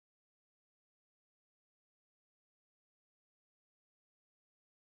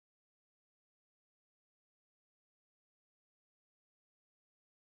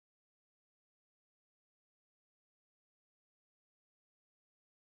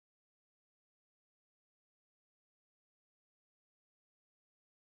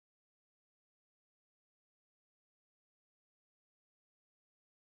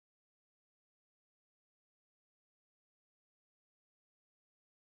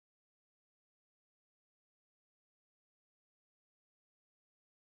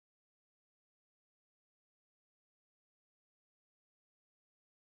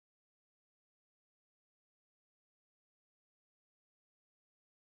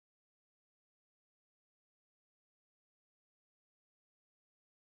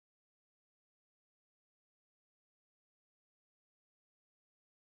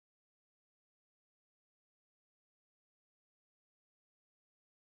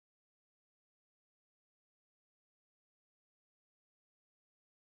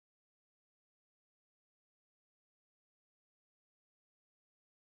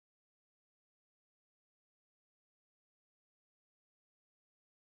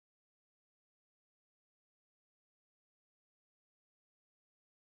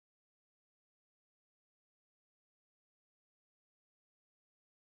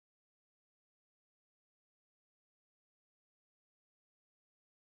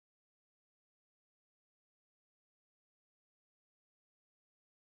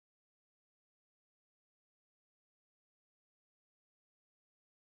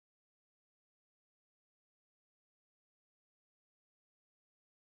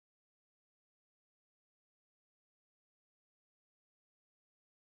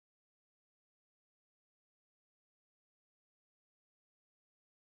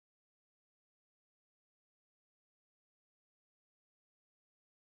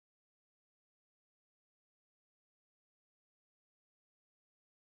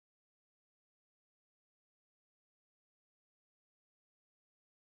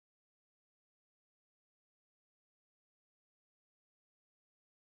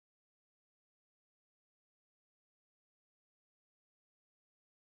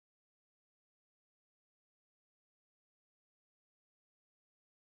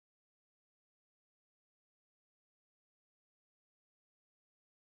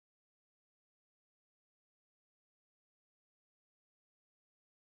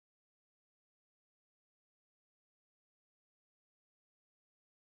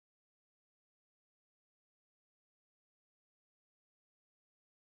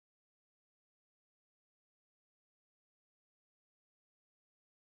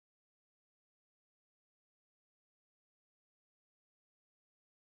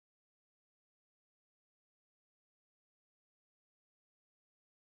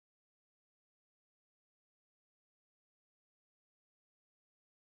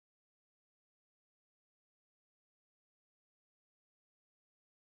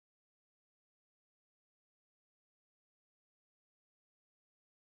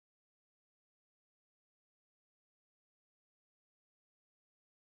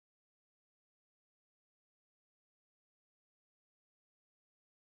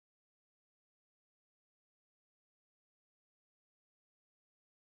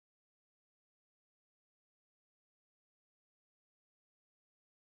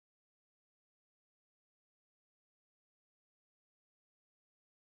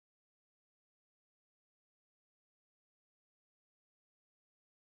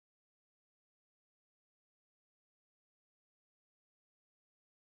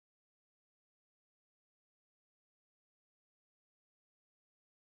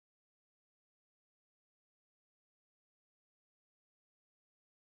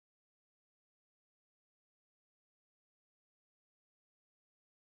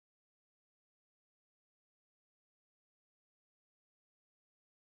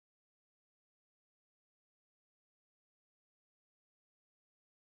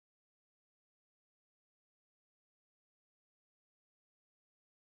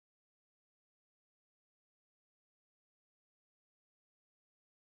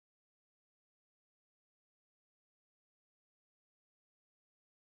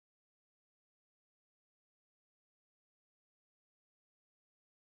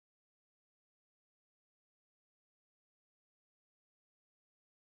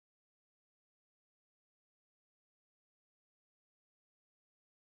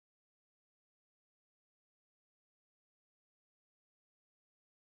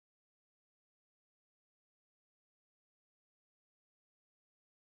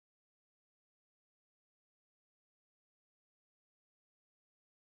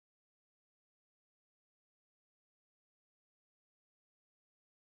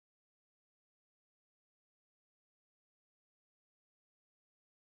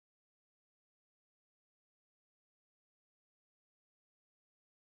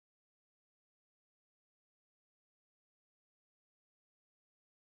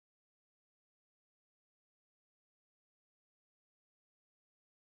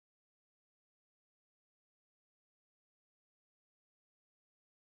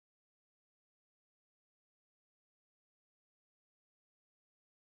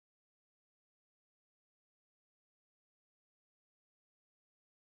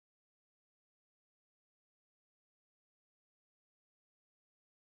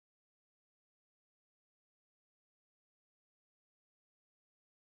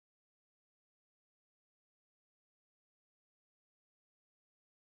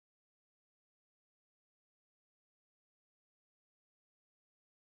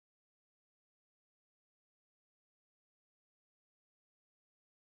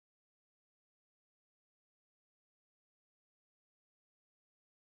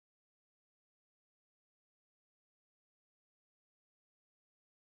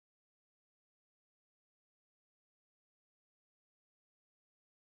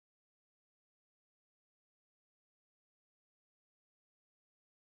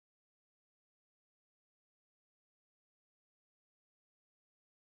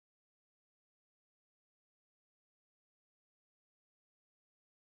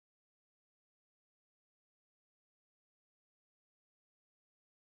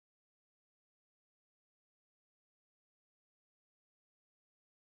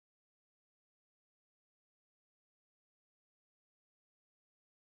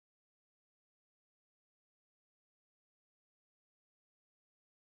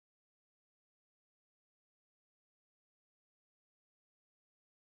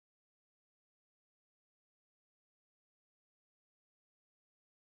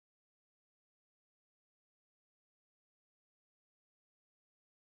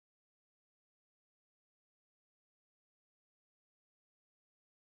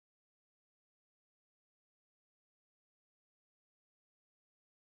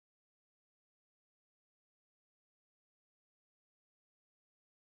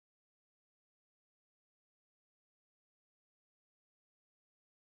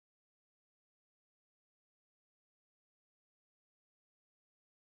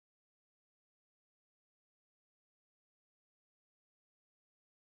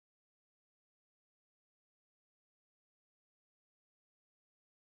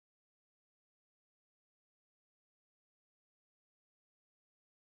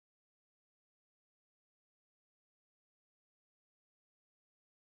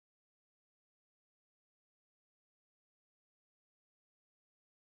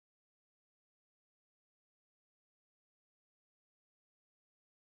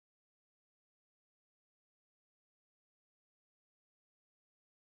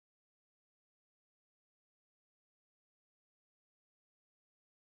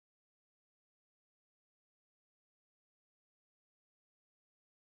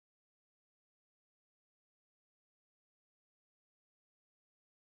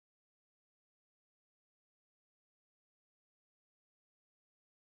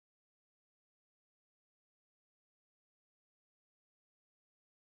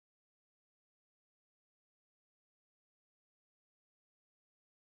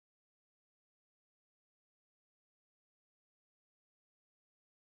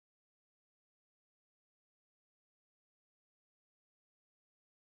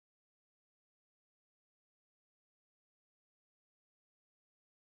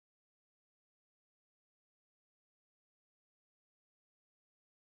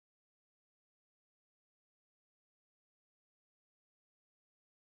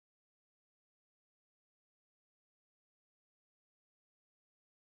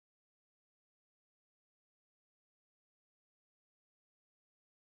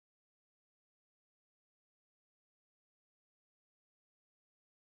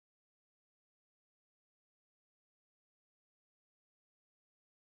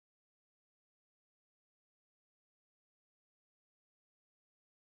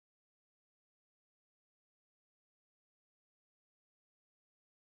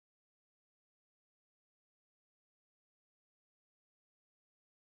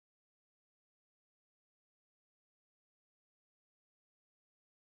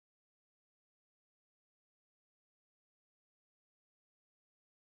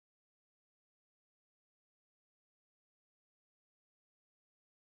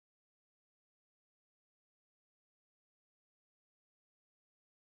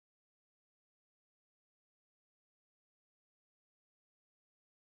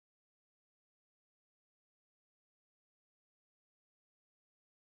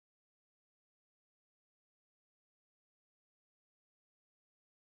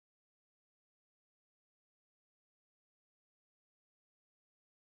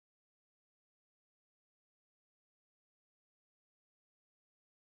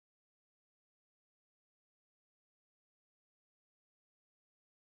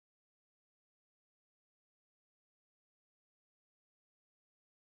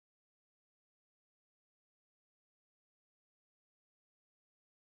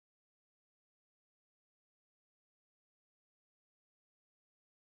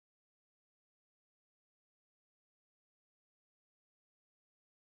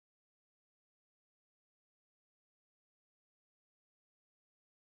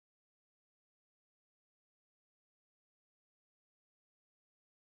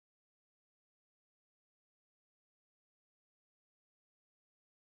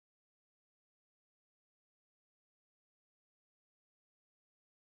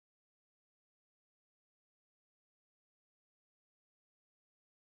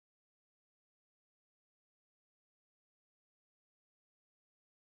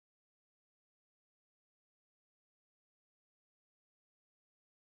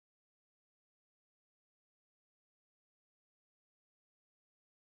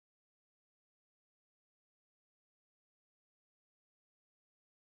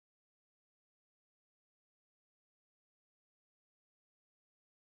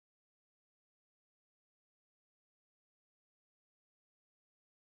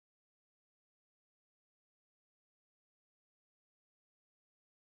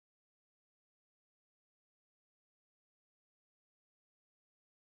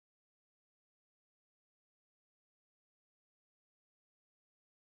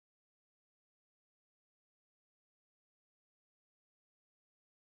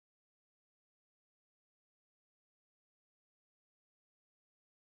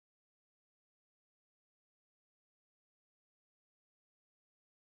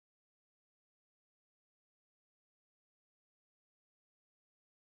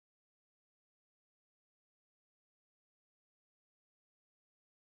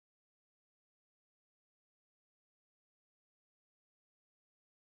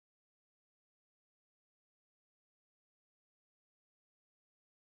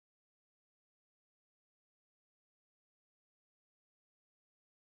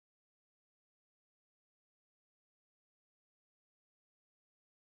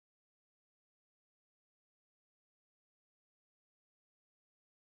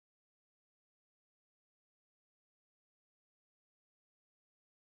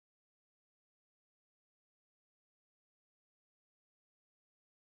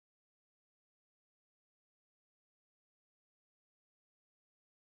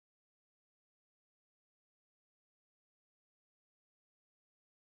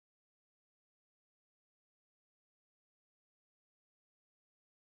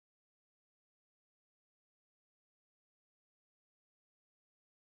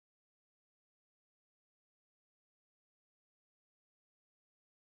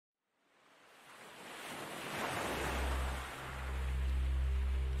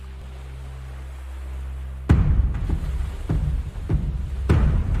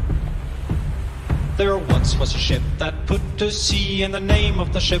There once was a ship that put to sea, and the name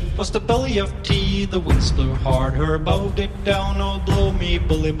of the ship was the Belly of Tea. The winds blew hard, her bow it down, oh blow me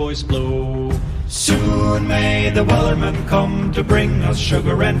bully boys blow. Soon may the wellerman come to bring us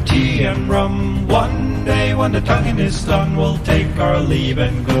sugar and tea and rum. One day when the tonguing is done, we'll take our leave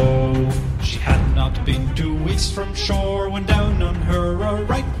and go. She had not been 2 weeks from shore when down on her a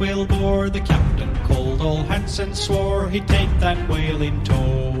right whale bore. The captain called all hands and swore he'd take that whale in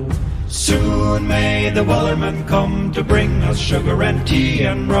tow. Soon may the wellerman come to bring us sugar and tea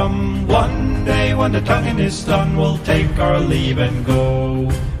and rum. One day when the tonguing is done, we'll take our leave and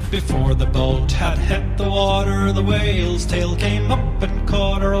go. Before the boat had hit the water, the whale's tail came up and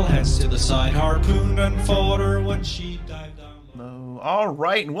caught her. All hands to the side, harpooned and fought her when she dived down low. All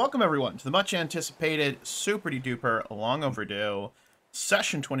right, and welcome everyone to the much anticipated, super duper, long overdue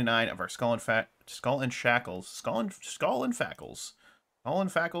session 29 of our Skull and Fackles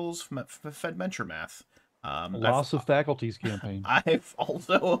Fedventure Math. Loss of faculties campaign. I've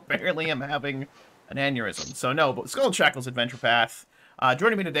also apparently am having an aneurysm. So no, but Skull and Shackles Adventure Path.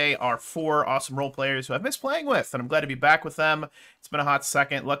 Joining me today are 4 awesome role players who I've missed playing with, and I'm glad to be back with them. It's been a hot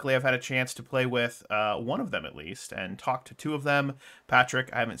second. Luckily, I've had a chance to play with one of them at least, and talk to 2 of them.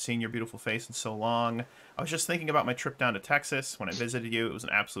 Patrick, I haven't seen your beautiful face in so long. I was just thinking about my trip down to Texas when I visited you. It was an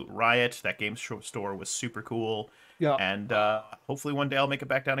absolute riot. That game store was super cool. Yeah. And hopefully one day I'll make it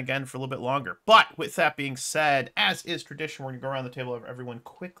back down again for a little bit longer. But with that being said, as is tradition, we're going to go around the table of everyone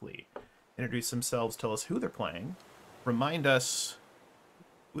quickly, introduce themselves, tell us who they're playing, remind us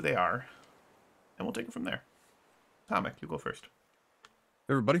who they are, and we'll take it from there. Tomic, you go first.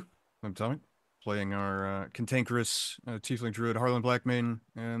 Hey everybody, I'm Tomic, playing our cantankerous tiefling druid Harlan Blackmane,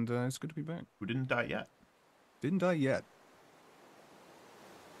 and it's good to be back. Who didn't die yet? Didn't die yet.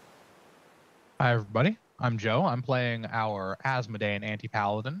 Hi everybody, I'm Joe. I'm playing our Asmodean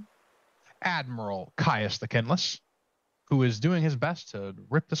anti-paladin, Admiral Caius the Kinless, who is doing his best to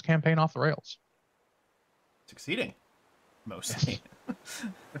rip this campaign off the rails. Succeeding. Mostly. Yes.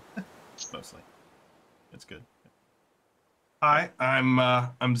 Mostly. It's good. Hi,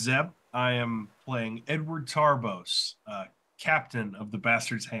 I'm Zeb. I am playing Edward Tarbos, captain of the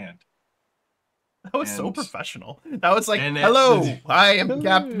Bastard's Hand. That was so professional. That was like, and hello, I am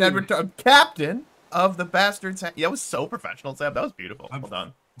Captain Edward, captain of the Bastard's Hand. Yeah, it was so professional, Zeb. That was beautiful. Well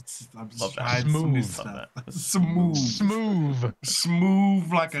done. I'm just Love that. trying some new Smooth. stuff. Smooth. Smooth.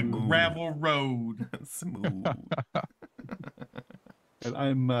 Smooth like a Smooth. gravel road. Smooth. And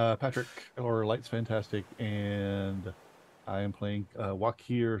I'm Patrick, or Light's Fantastic, and I am playing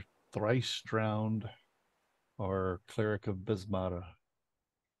Wakir Thrice Drowned, or Cleric of Bismara.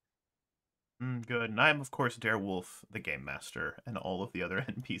 Good. And I'm, of course, Darewolf, the Game Master, and all of the other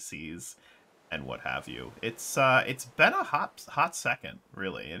NPCs and what have you. It's been a hot second,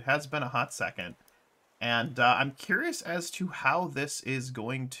 really. It has been a hot second. And I'm curious as to how this is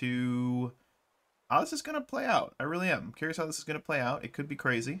going to play out. I really am. I'm curious how this is going to play out. It could be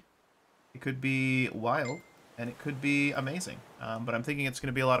crazy. It could be wild. And it could be amazing. But I'm thinking it's going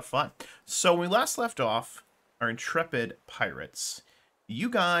to be a lot of fun. So when we last left off, our intrepid pirates, you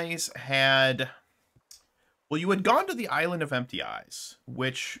guys had... Well, you had gone to the Island of Empty Eyes,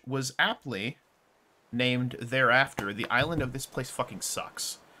 which was aptly named thereafter, the island of this place fucking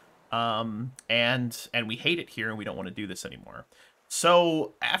sucks. And we hate it here, and we don't want to do this anymore.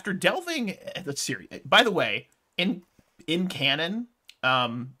 So, after delving... Let's see. By the way, in canon,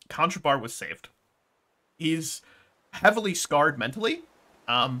 Contrabar was saved. He's heavily scarred mentally,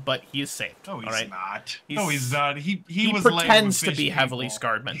 but he is saved. No, he's all right? not. He's, no, he's not. He was pretends laying with to be fish heavily people.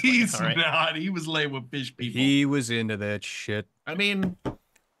 scarred mentally. He's all right? not. He was laying with fish people. He was into that shit. I mean,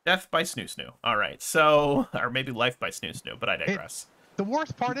 death by snoo-snoo. All right, so... Or maybe life by snoo-snoo, but I digress. The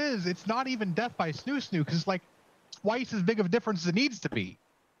worst part is, it's not even death by snoo-snoo, because it's like twice as big of a difference as it needs to be.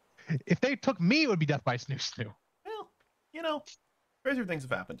 If they took me, it would be death by snoo-snoo. Well, you know, crazier things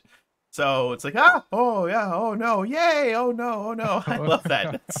have happened. So it's like, oh yeah, oh no, yay, oh no, oh no. I love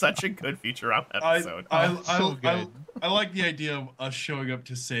that. It's such a good feature on episode. I like the idea of us showing up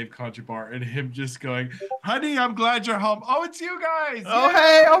to save Contrabar and him just going, honey, I'm glad you're home. Oh, it's you guys. Oh, Yay!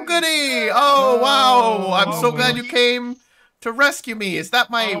 hey, oh goody. Oh, wow. I'm so Oh, glad you came to rescue me. Is that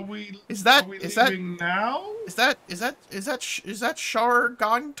my... Are we Now? Is that Shar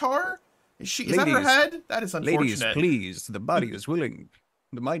Gontar? Is that her Ladies. head? That is unfortunate. Ladies, please, the body is willing.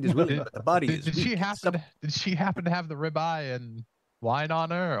 The mind is willing, but the body is Did weak. she happen to have the ribeye and wine on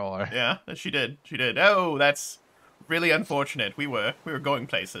her, or? Yeah, she did. She did. Oh, that's really unfortunate. We were going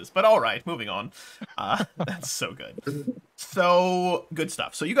places, but all right, moving on. That's so good. So good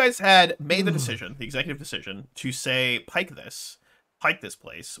stuff. So you guys had made the decision, the executive decision, to say pike this hike this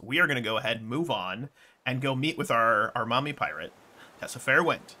place. We are going to go ahead and move on and go meet with our mommy pirate, Tessa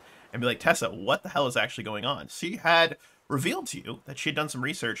Fairwind, and be like, Tessa, what the hell is actually going on? She had revealed to you that she had done some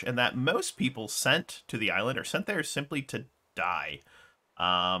research and that most people sent to the island are sent there simply to die.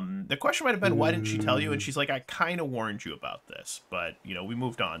 The question might have been, why didn't she tell you? And she's like, I kind of warned you about this, but, you know, we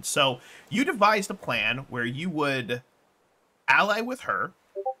moved on. So you devised a plan where you would ally with her.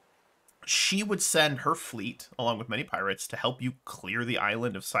 She would send her fleet, along with many pirates, to help you clear the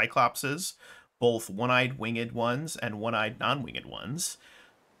island of Cyclopses, both one-eyed winged ones and one-eyed non-winged ones,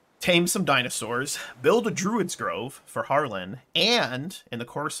 tame some dinosaurs, build a druid's grove for Harlan, and, in the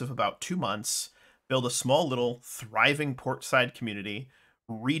course of about 2 months, build a small little thriving portside community,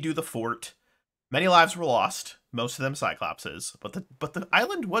 redo the fort. Many lives were lost, most of them Cyclopses, but the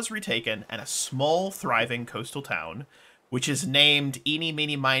island was retaken, and a small thriving coastal town, which is named Eeny,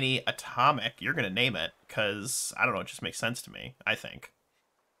 Meeny, Miny, Atomic. You're going to name it, because, I don't know, it just makes sense to me, I think.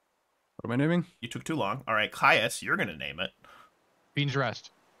 What am I naming? You took too long. All right, Caius, you're going to name it. Fiend's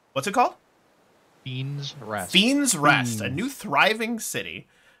Rest. What's it called? Fiend's Rest. Fiend's Rest, a new thriving city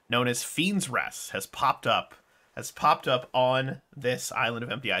known as Fiend's Rest has popped up on this island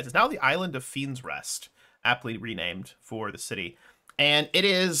of empty eyes. It's now the island of Fiend's Rest, aptly renamed for the city. And it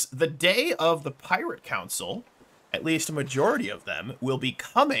is the day of the Pirate Council. At least a majority of them will be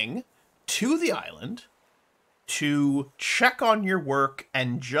coming to the island to check on your work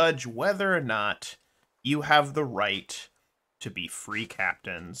and judge whether or not you have the right to be free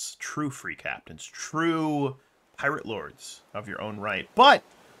captains, true pirate lords of your own right. But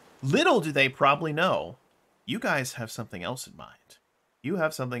little do they probably know, you guys have something else in mind. You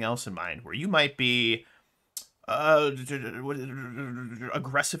have something else in mind where you might be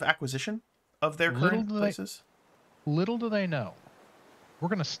aggressive acquisition of their current places. Little do they know, we're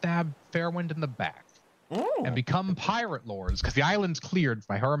going to stab Fairwind in the back and become pirate lords because the island's cleared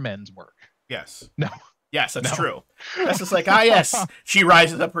by her men's work. Yes. No. Yes, that's true. Tessa's like, yes. She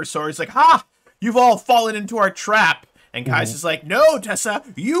rises up her sword. It's like, you've all fallen into our trap. And Kai's is like, no, Tessa,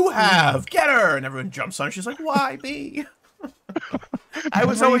 you have. Get her. And everyone jumps on her. She's like, why me? I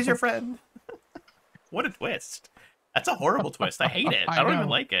was always your friend. What a twist. That's a horrible twist. I hate it. I don't even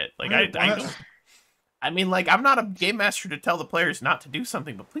like it. Like, I mean, like, I'm not a game master to tell the players not to do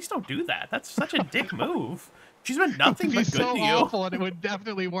something, but please don't do that. That's such a dick move. She's been nothing but good to you. Awful, and it would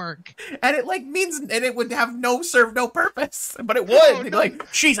definitely work. And it like means, and it would have serve no purpose, but it would. Like,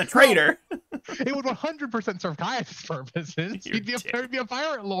 she's a traitor. It would 100% serve Caius' purposes. He'd be a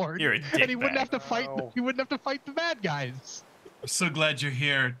pirate lord. You're a dick. And he wouldn't have to fight. He wouldn't have to fight the bad guys. I'm so glad you're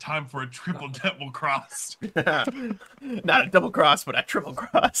here. Time for a triple double cross. Not a double cross, but a triple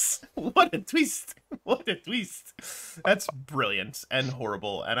cross. What a twist. What a twist. That's brilliant and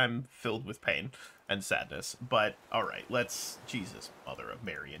horrible, and I'm filled with pain and sadness. But all right, Jesus, Mother of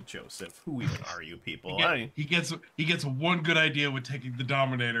Mary and Joseph. Who even are you people? He gets one good idea with taking the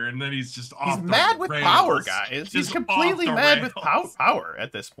Dominator, and then he's just off. He's mad with power, guys. He's completely mad with power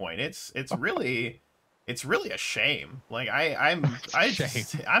at this point. It's really a shame. Like I'm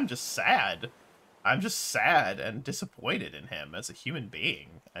just sad. I'm just sad and disappointed in him as a human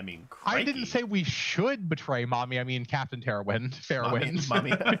being. I mean, crikey. I didn't say we should betray Mommy. I mean, Captain Fairwind.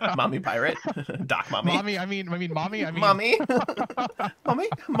 Mommy pirate. Doc Mommy. Mommy. I mean, Mommy. Mommy.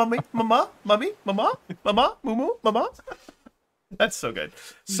 Mama. Mumu. Mama. That's so good.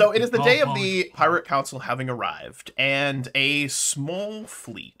 So it is the day of the Pirate Council having arrived, and a small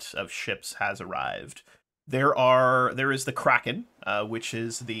fleet of ships has arrived. There is the Kraken, which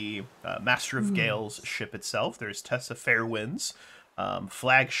is the Master of Gale's ship itself. There's Tessa Fairwind's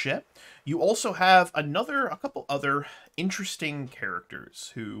flagship. You also have a couple other interesting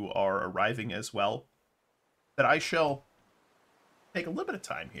characters who are arriving as well that I shall take a little bit of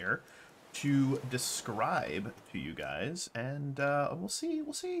time here to describe to you guys, and we'll see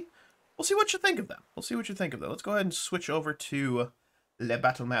what you think of them. Let's go ahead and switch over to Le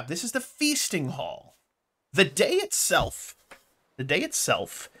Battle Map. This is the feasting hall. The day itself,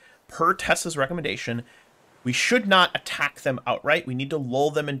 per Tessa's recommendation, we should not attack them outright. We need to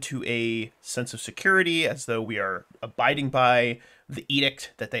lull them into a sense of security as though we are abiding by the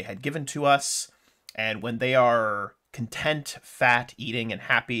edict that they had given to us. And when they are content, fat, eating, and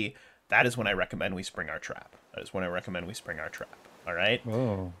happy, that is when I recommend we spring our trap. All right?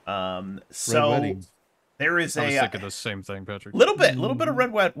 Oh. So there is I was thinking the same thing, Patrick. little bit of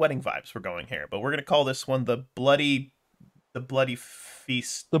red wedding vibes we're going here, but we're gonna call this one the bloody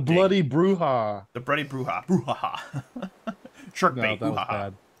feast. The bloody brouhaha. The bloody brouhaha. Shark bait. No, that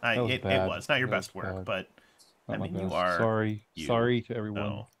was bad. It was not your best work, but I mean, you are sorry to everyone.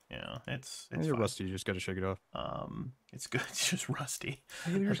 Oh, yeah. it's You're fine. rusty. You just got to shake it off. It's good. It's just rusty.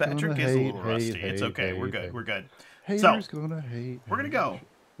 Haters Patrick gonna is a hate, little rusty. hate, It's hate, okay. We're hate, good. hate. We're good. Haters gonna hate. We're gonna hate. go.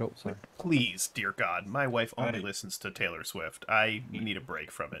 Oh, sorry. Please, dear God, my wife only Alright. listens to Taylor Swift. I need a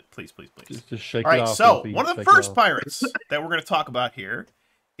break from it. Please, please, please. Just shake All it right, off. so Wolfie. one of the Shake it first off. pirates that we're going to talk about here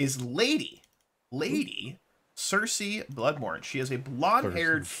is Lady Cersei Bloodmorn. She is a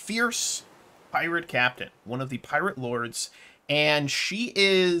blonde-haired, fierce pirate captain, one of the pirate lords, and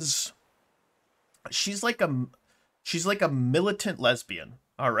she's like a militant lesbian.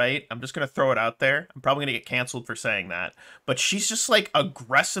 All right, I'm just gonna throw it out there. I'm probably gonna get canceled for saying that, but she's just like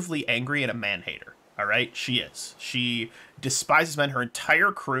aggressively angry and a man hater. All right, she is. She despises men. Her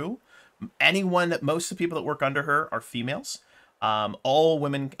entire crew, most of the people that work under her are females. All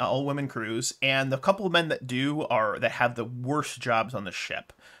women crews, and the couple of men that that have the worst jobs on the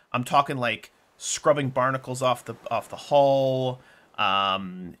ship. I'm talking like scrubbing barnacles off the hull,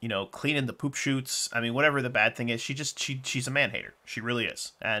 cleaning the poop chutes. I mean, whatever the bad thing is, she's a man hater. She really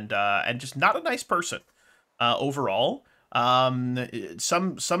is, and just not a nice person overall.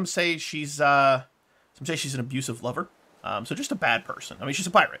 Some say she's an abusive lover. So just a bad person. I mean, she's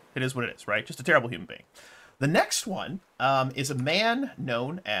a pirate. It is what it is, right? Just a terrible human being. The next one is a man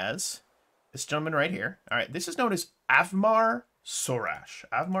known as this gentleman right here. All right, this is known as Avmar Sorash.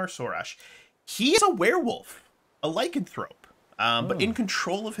 Avmar Sorash. He is a werewolf, a lycanthrope, but in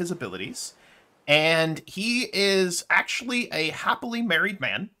control of his abilities. And he is actually a happily married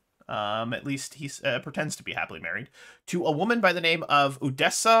man. At least he pretends to be happily married to a woman by the name of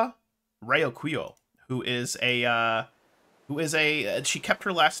Udessa Rayokuyo, she kept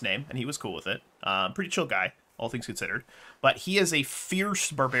her last name, and he was cool with it. Pretty chill guy, all things considered. But he is a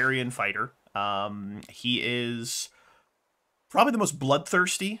fierce barbarian fighter. He is probably the most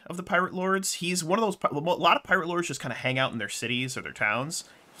bloodthirsty of the pirate lords. He's one of those... A lot of pirate lords just kind of hang out in their cities or their towns.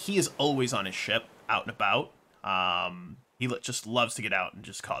 He is always on his ship, out and about. He just loves to get out and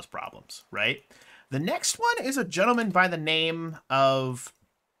just cause problems, right? The next one is a gentleman by the name of...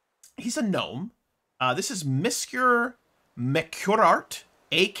 He's a gnome. This is Miskir Mekurart,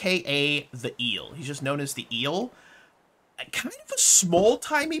 a.k.a. the Eel. He's just known as the Eel. Kind of a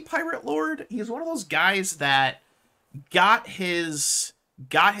small-timey pirate lord. He's one of those guys that got his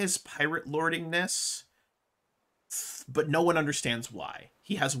pirate lordingness, but no one understands why.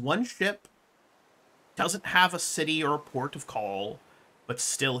 He has one ship, doesn't have a city or a port of call, but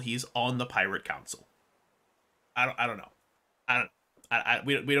still he's on the pirate council. I don't know.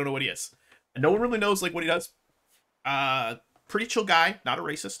 We don't know what he is. And no one really knows like what he does. Pretty chill guy, not a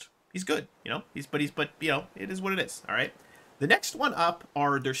racist. He's good, but it is what it is. All right. The next one up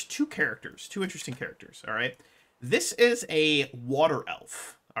there's two interesting characters. All right. This is a water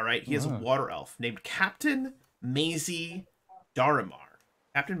elf. All right. He is a water elf named Captain Maisie Daramar.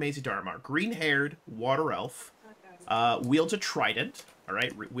 Captain Maisie Daramar, green-haired water elf, wields a trident. All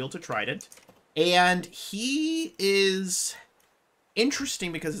right. Wields a trident. And he is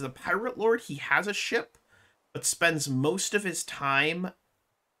interesting because as a pirate lord, he has a ship, but spends most of his time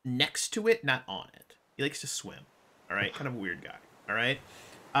next to it, not on it. He likes to swim. All right, kind of a weird guy. All right,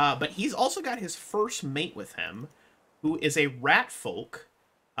 but he's also got his first mate with him, who is a rat folk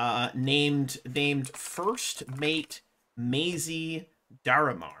named First Mate Maisie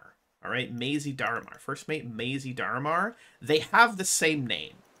Daramar. All right, Maisie Daramar. First Mate Maisie Daramar. They have the same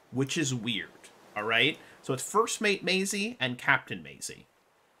name, which is weird. All right, so it's First Mate Maisie and Captain Maisie.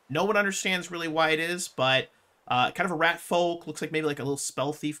 No one understands really why it is, but kind of a rat folk, looks like maybe like a little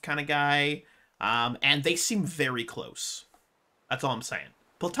spell thief kind of guy. And they seem very close. That's all I'm saying.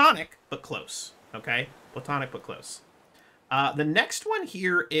 Platonic, but close. Okay? Platonic, but close. The next one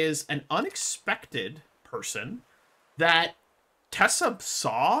here is an unexpected person that Tessa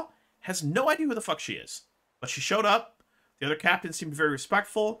saw, has no idea who the fuck she is. But she showed up. The other captains seemed very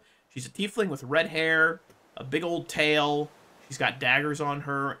respectful. She's a tiefling with red hair, a big old tail. She's got daggers on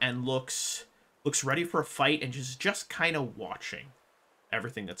her and looks ready for a fight and just kind of watching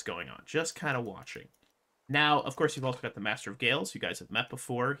everything that's going on. Just kind of watching. Now, of course, you've also got the Master of Gales. You guys have met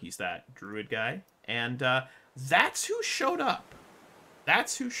before. He's that druid guy. And that's who showed up.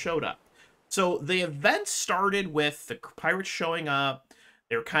 That's who showed up. So the event started with the pirates showing up.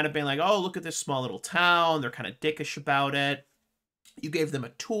 They were kind of being like, oh, look at this small little town. They're kind of dickish about it. You gave them a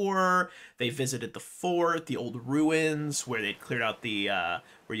tour. They visited the fort, the old ruins where they'd cleared out they'd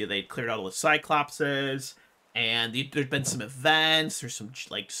cleared out all the Cyclopses. And there's been some events. There's some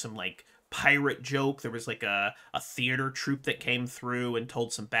pirate joke. There was like a theater troupe that came through and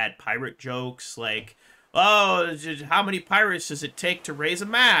told some bad pirate jokes. Like, oh, how many pirates does it take to raise a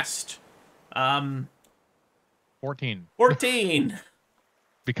mast? 14. 14.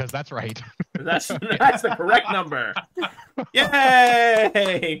 because that's right. That's the correct number.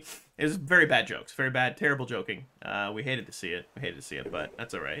 Yay! It was very bad jokes. Very bad, terrible joking. We hated to see it. But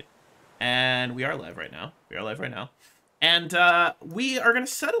that's all right. And we are live right now. And we are going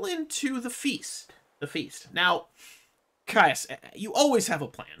to settle into the feast. Now, Caius, you always have a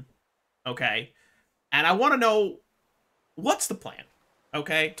plan, okay? And I want to know, what's the plan?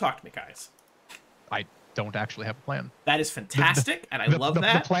 Okay? Talk to me, Caius. I don't actually have a plan. That is fantastic, and I love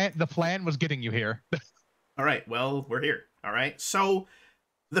that. The plan was getting you here. All right, well, we're here. All right, so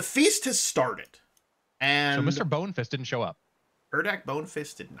the feast has started, and so Mr. Bonefist didn't show up. Erdak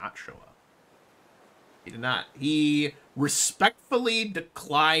Bonefist did not show up. He did not. He respectfully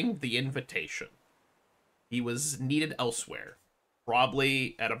declined the invitation. He was needed elsewhere,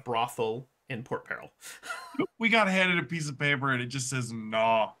 probably at a brothel in Port Peril. We got handed a piece of paper and it just says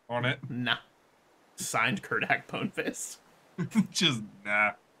 "nah" on it. Nah. Signed Erdak Bonefist. Just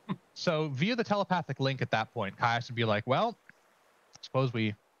nah. So via the telepathic link at that point, Caius would be like, well, suppose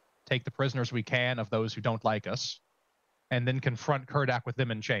we take the prisoners we can of those who don't like us, and then confront Kurdak with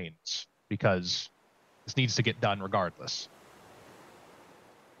them in chains, because this needs to get done regardless.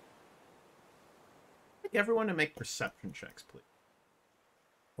 I'd like everyone to make perception checks, please.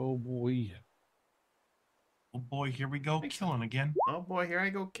 Oh boy. Oh boy, here we go, killing again. Oh boy, here I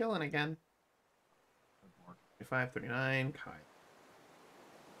go killing again. 25, 39, Kai.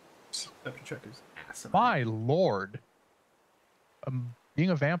 Perception check is asinine. My lord. Being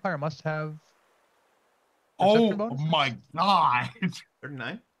a vampire must have perception Oh bonus? my god.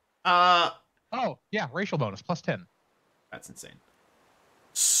 39? Oh, yeah, racial bonus, +10. That's insane.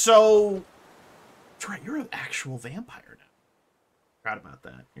 So, that's right, you're an actual vampire now. Proud about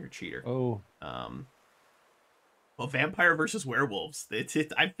that. You're a cheater. Oh. Well, vampire versus werewolves.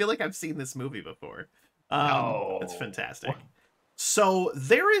 I feel like I've seen this movie before. It's fantastic. So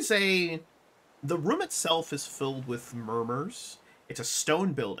there is the room itself is filled with murmurs. It's a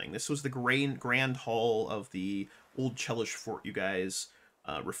stone building. This was the grand hall of the old Chelish fort you guys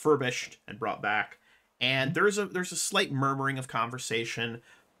refurbished and brought back. And there's a slight murmuring of conversation,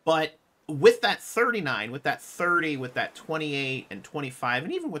 but with that 39, with that 30, with that 28 and 25,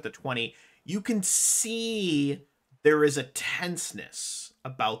 and even with the 20, you can see there is a tenseness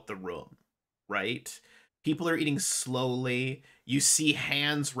about the room, right? People are eating slowly. You see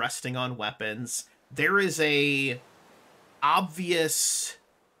hands resting on weapons. There is a obvious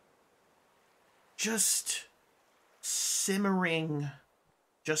just simmering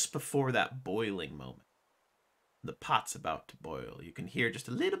just before that boiling moment. The pot's about to boil. You can hear just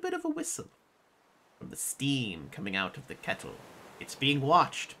a little bit of a whistle from the steam coming out of the kettle. It's being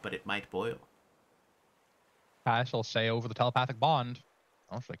watched, but it might boil. I shall say over the telepathic bond.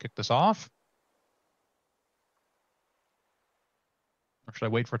 Oh, should I kick this off? Or should I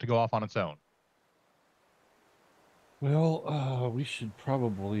wait for it to go off on its own? Well, we should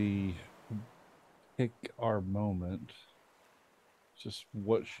probably pick our moment. Just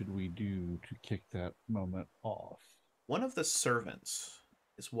what should we do to kick that moment off? One of the servants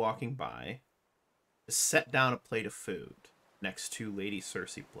is walking by to set down a plate of food next to Lady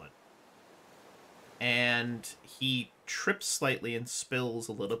Cersei Blunt. And he trips slightly and spills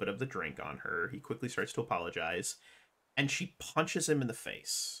a little bit of the drink on her. He quickly starts to apologize, and she punches him in the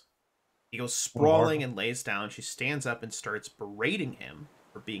face. He goes sprawling and lays down. She stands up and starts berating him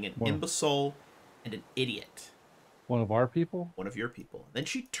for being an imbecile and an idiot. One of our people? One of your people. Then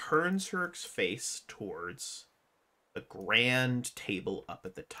she turns her face towards the grand table up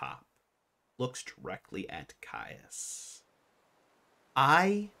at the top. Looks directly at Caius.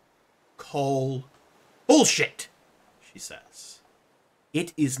 I call bullshit, she says.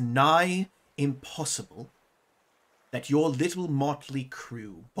 It is nigh impossible that your little motley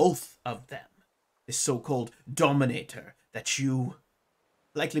crew, both of them, this so-called dominator that you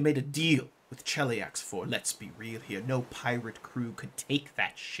likely made a deal with Cheliax for, let's be real here, no pirate crew could take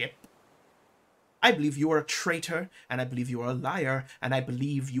that ship. I believe you are a traitor, and I believe you are a liar, and I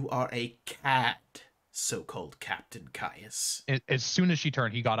believe you are a cad, so-called Captain Caius. As soon as she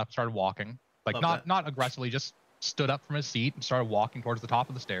turned, he got up, started walking. Like, not aggressively, just stood up from his seat and started walking towards the top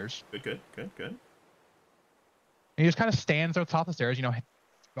of the stairs. Good. And he just kind of stands at the top of the stairs, you know,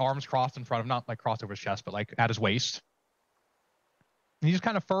 arms crossed in front of, not like crossed over his chest, but like at his waist. And he just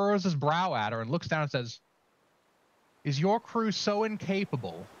kind of furrows his brow at her and looks down and says, "Is your crew so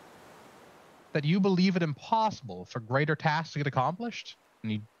incapable that you believe it impossible for greater tasks to get accomplished?"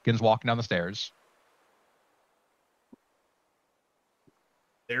 And he begins walking down the stairs.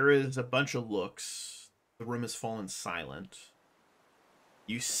 There is a bunch of looks. The room has fallen silent.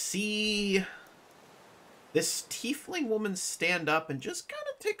 You see this tiefling woman stand up and just kind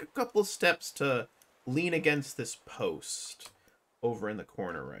of take a couple steps to lean against this post over in the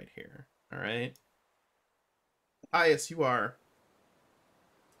corner right here. All right. Caius, you are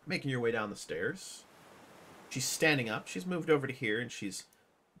making your way down the stairs. She's standing up. She's moved over to here, and she's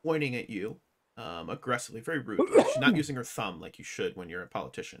pointing at you aggressively, very rude. She's not using her thumb like you should when you're a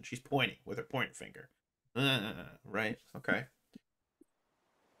politician. She's pointing with her pointing finger. Right? Okay.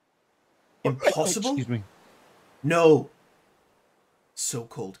 Impossible? Excuse me. No.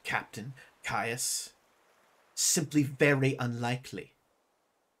 So-called Captain Caius. Simply very unlikely.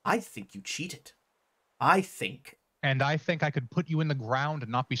 I think you cheated. I think... And I think I could put you in the ground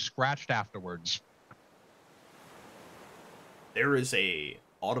and not be scratched afterwards. There is a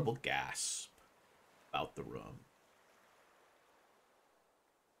audible gasp about the room.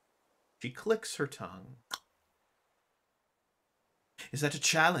 She clicks her tongue. Is that a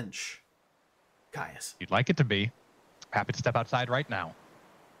challenge, Caius? You'd like it to be. Happy to step outside right now.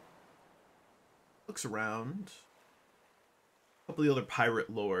 Looks around. A couple of the other pirate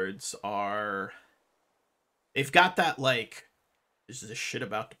lords are... They've got that, like, is this shit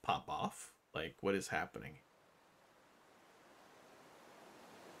about to pop off? Like, what is happening?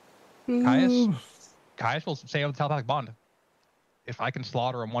 Caius will say on the telepathic bond, if I can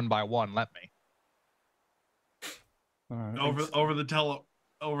slaughter them one by one, let me. Over the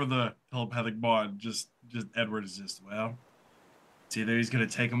telepathic bond, just Edward is just, well, it's either he's gonna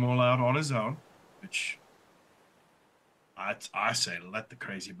take them all out on his own, which I say let the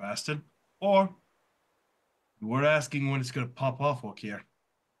crazy bastard, or we're asking when it's gonna pop off, here.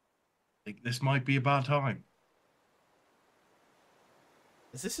 I think this might be about time.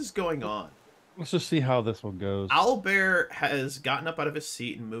 As this is going on, Let's just see how this one goes. Owlbear has gotten up out of his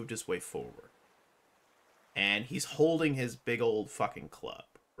seat and moved his way forward. And he's holding his big old fucking club,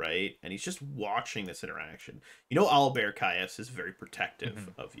 right? And he's just watching this interaction. You know Owlbear, Caius, is very protective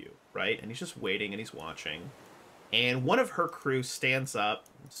of you, right? And he's just waiting and he's watching. And one of her crew stands up,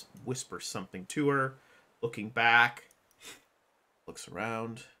 whispers something to her, looking back, looks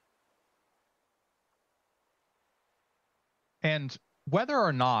around. And whether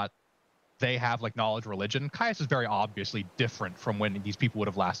or not they have like knowledge religion, Caius is very obviously different from when these people would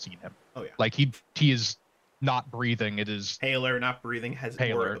have last seen him. Oh yeah. Like he is not breathing. It is paler, not breathing, has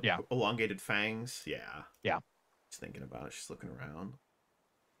paler, more elongated fangs. Yeah. Yeah. She's thinking about it. She's looking around.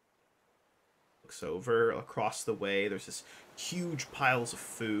 Looks over across the way. There's this huge piles of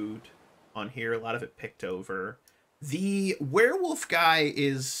food on here. A lot of it picked over. The werewolf guy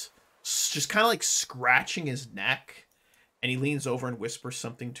is just kind of like scratching his neck. And he leans over and whispers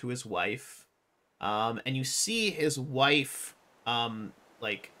something to his wife. And you see his wife,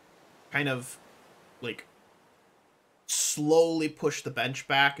 like, kind of, like, slowly push the bench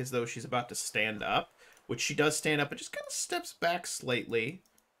back as though she's about to stand up. Which she does stand up and just kind of steps back slightly.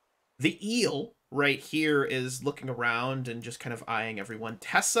 The eel right here is looking around and just kind of eyeing everyone.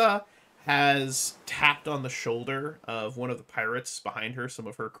 Tessa has tapped on the shoulder of one of the pirates behind her, some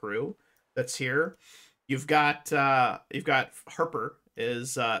of her crew that's here. You've got Harper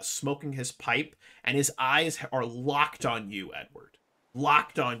is smoking his pipe, and his eyes are locked on you, Edward.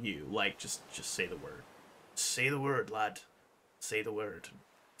 Locked on you. Like, just say the word. Say the word, lad. Say the word.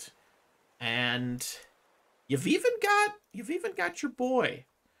 And you've even got your boy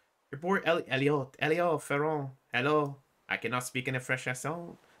Elliot Ferron. Hello. I cannot speak in a French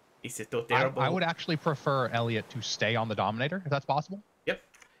accent. Is it terrible? I would actually prefer Elliot to stay on the Dominator, if that's possible. Yep.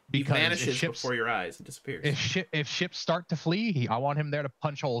 Because he vanishes before your eyes and disappears. If ships start to flee, I want him there to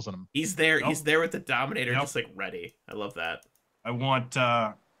punch holes in them. He's there. Yep. He's there with the Dominator, just like ready. I love that. I want.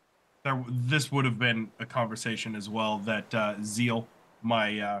 This would have been a conversation as well. That Zeal,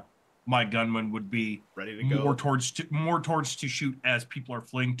 my gunman, would be ready to go. More towards to shoot as people are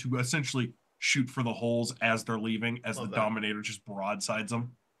fleeing, to essentially shoot for the holes as they're leaving, as love the Dominator just broadsides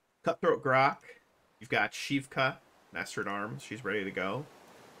them. Cutthroat Grok. You've got Shivka, Master at Arms. She's ready to go.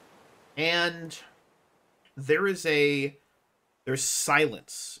 And there's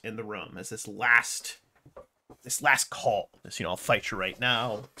silence in the room as this last call, I'll fight you right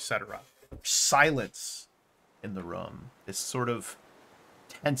now, etc. Silence in the room. This sort of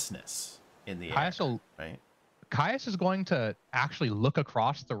tenseness in the air. Right? Caius is going to actually look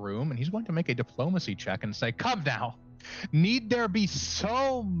across the room and he's going to make a diplomacy check and say, "Come now. Need there be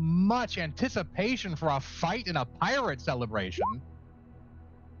so much anticipation for a fight in a pirate celebration?"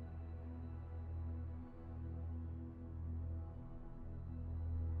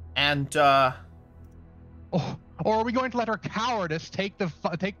 And or are we going to let her cowardice take the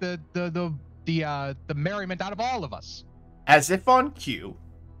merriment out of all of us? As if on cue,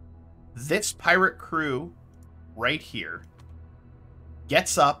 this pirate crew right here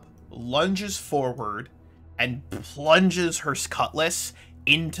gets up, lunges forward, and plunges her cutlass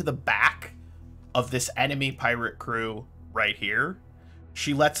into the back of this enemy pirate crew right here.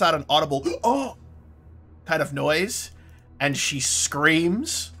 She lets out an audible "oh" kind of noise, and she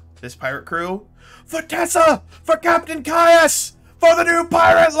screams, this pirate crew, "For Tessa! For Captain Caius! For the new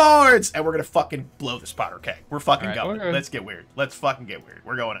pirate lords!" And we're gonna fucking blow this powder keg. We're fucking going. okay. Let's get weird. Let's fucking get weird.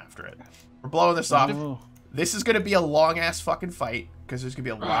 We're going after it. We're blowing this off. Oh. This is gonna be a long-ass fucking fight, because there's gonna be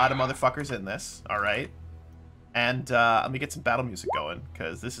a lot of motherfuckers in this, alright? And let me get some battle music going,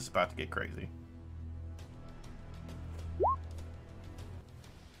 because this is about to get crazy.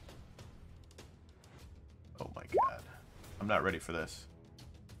 Oh my god. I'm not ready for this.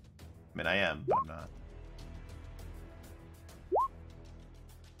 I mean, I am, but I'm not.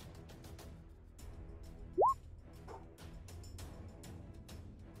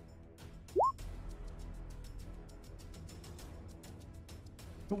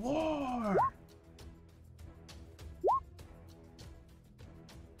 The war!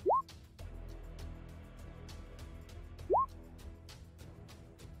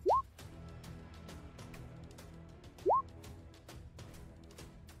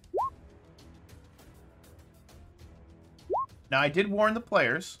 Now, I did warn the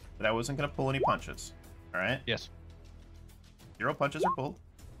players that I wasn't going to pull any punches. Alright? Yes. 0 punches are pulled,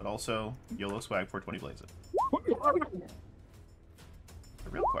 but also YOLO swag 420 blaze it. The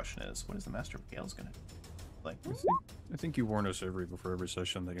real question is, what is the Master of Gale's going to do? Like, I think you warn us before every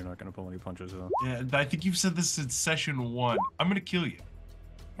session that you're not going to pull any punches, though. Yeah, I think you've said this in session 1. I'm gonna kill you.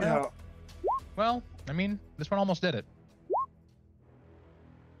 Yeah. Well, I mean, this one almost did it. You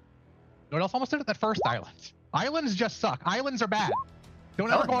know what else almost did it? That first island. Islands just suck. Islands are bad.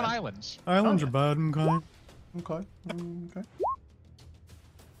 Don't ever go on islands. Islands Oh, are bad, okay? Okay. Okay.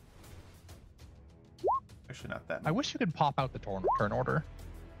 Actually, not that. I wish you could pop out the turn order.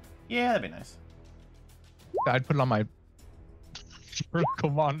 Yeah, that'd be nice. I'd put it on my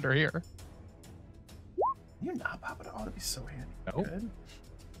commander here. You not pop it on. It'd be so handy. Nope. Good.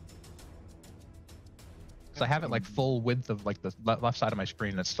 So I have it like full width of like the left side of my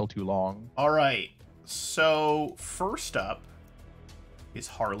screen, and it's still too long. All right. So first up is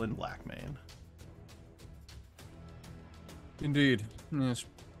Harlan Blackmane. Indeed. Yes.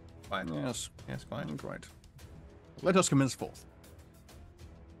 Fine. Yes. Yes, fine. Quite. Let us commence forth.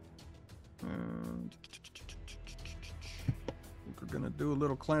 And we're gonna do a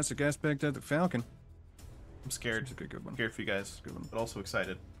little classic aspect of the Falcon. I'm scared. It's a good one. Scared for you guys, Good one. but also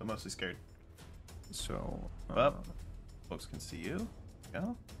excited, but mostly scared. So, Up. Folks can see you.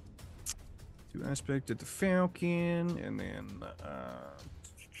 Yeah. do aspect of the Falcon, and then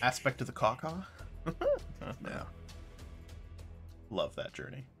Aspect of the caw. yeah. Love that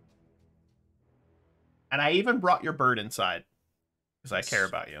journey. And I even brought your bird inside because I care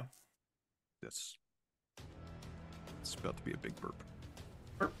about you. It's about to be a big burp.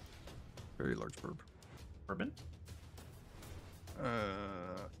 Burp. Very large burp. Bourbon. I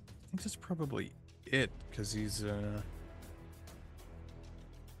think that's probably it, because he's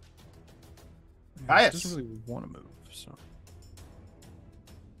Caius. doesn't really want to move, so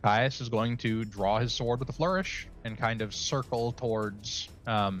Caius is going to draw his sword with a flourish and kind of circle towards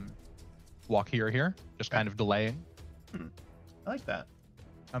Walkir here, just kind of delaying. I like that.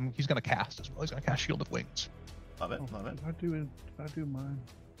 He's going to cast as well. He's going to cast Shield of Wings. Love it. Love it. I do mine.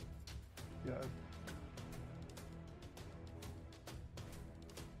 Yeah.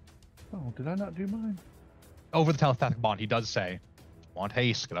 Oh, did I not do mine? Over the telepathic bond, he does say, "Want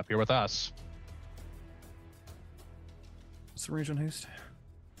haste? Get up here with us." what's the range on haste?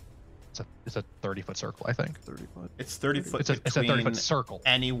 It's a 30-foot circle, I think. 30 foot. It's 30 foot It's a between 30-foot circle.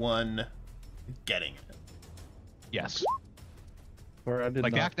 anyone getting it. Yes. Or I did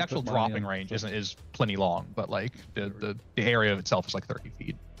Like the not actual put mine dropping in, range so- is plenty long, but like the area of itself is like 30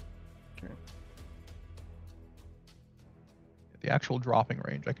 feet. Okay. The actual dropping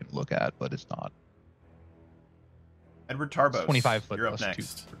range I can look at, but it's not. Edward Tarbos. 25 foot You're up plus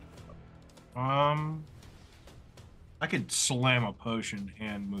next. I could slam a potion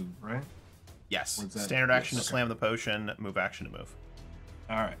and move, right? Yes. What's that? Standard action Yes, to okay. slam the potion, move action to move.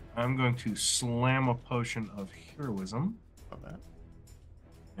 All right, I'm going to slam a potion of heroism, Love that.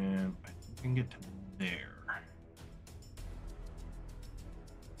 and I think I can get to there.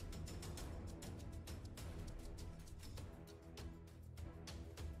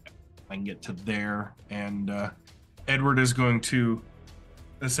 I can get to there, and Edward is going to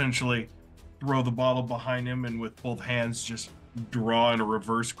essentially throw the bottle behind him, and with both hands just draw in a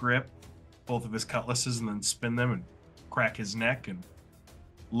reverse grip both of his cutlasses, and then spin them and crack his neck and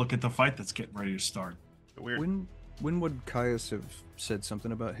look at the fight that's getting ready to start. Weird. When would Caius have said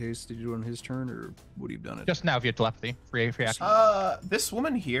something about haste? Did he do it on his turn, or would he have done it? Just now via telepathy. Free action. This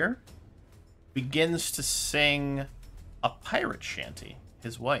woman here begins to sing a pirate shanty.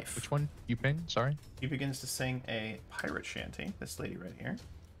 His wife. Which one? You ping? Sorry. He begins to sing a pirate shanty. This lady right here.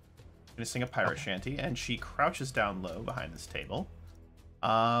 Gonna sing a pirate shanty, and she crouches down low behind this table.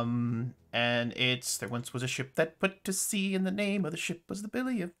 And it's, there once was a ship that put to sea, and the name of the ship was the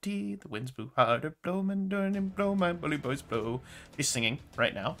Billy of Tea. The winds blew harder, blow, man, darn him, blow, my bully boys blow. He's singing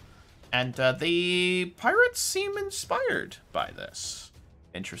right now. And the pirates seem inspired by this,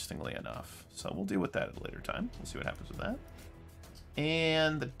 interestingly enough. So we'll deal with that at a later time. We'll see what happens with that.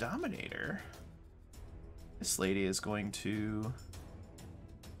 And the Dominator, this lady is going to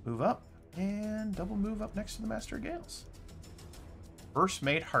move up and double move up next to the Master of Gales. First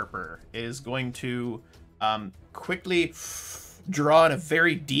Mate Harper is going to quickly draw in a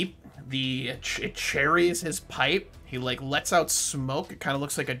very deep, it cherries his pipe. He like lets out smoke. It kind of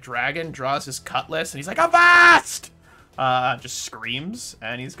looks like a dragon, draws his cutlass, and he's like, "Avast!" Just screams,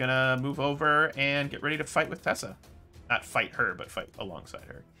 and he's gonna move over and get ready to fight with Tessa. Not fight her, but fight alongside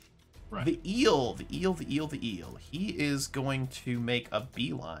her. Right. The eel. He is going to make a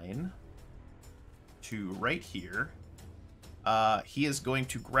beeline to right here. He is going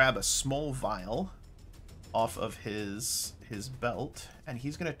to grab a small vial off of his belt, and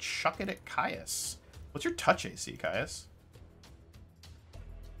he's going to chuck it at Caius. What's your touch AC, Caius?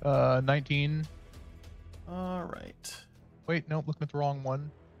 19. All right. Wait, no, looking at the wrong one.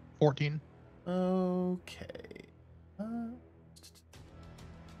 14. Okay. Gonna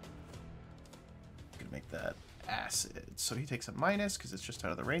make that acid. So he takes a minus because it's just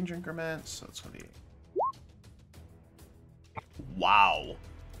out of the range increment. So it's gonna be. Wow.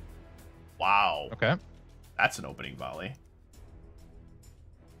 Wow. Okay. That's an opening volley.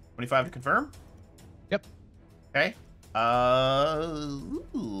 25 to confirm? Yep. Okay.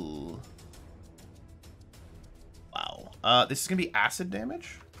 Ooh. Wow. This is gonna be acid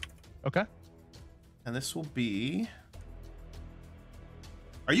damage. Okay. And this will be.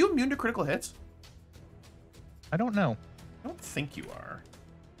 Are you immune to critical hits? I don't know. I don't think you are,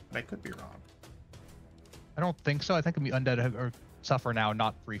 but I could be wrong. I don't think so. I think the undead or suffer now,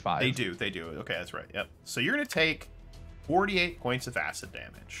 not 3/5. They do. Okay, that's right. Yep. So you're gonna take 48 points of acid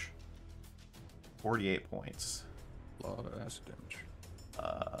damage. 48 points. A lot of acid damage.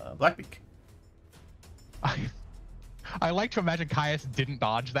 Blackbeak. I like to imagine Caius didn't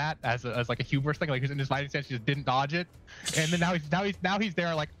dodge that as like a hubris thing, like in his fighting stance, he just didn't dodge it, and then now he's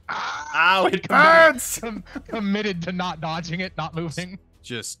there like, ow, it burns. Committed to not dodging it, not moving.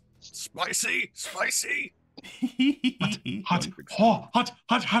 Just spicy. Hot.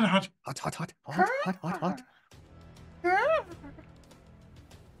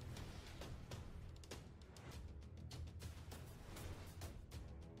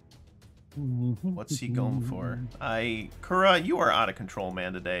 What's he going for? Kura, you are out of control,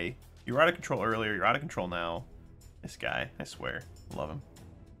 man, today. You were out of control earlier. You're out of control now. This guy, I swear. Love him.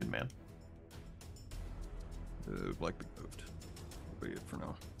 Good man. Blackbeak moved. Wait for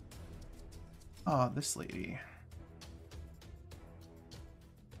now. This lady.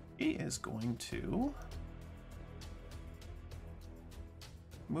 He is going to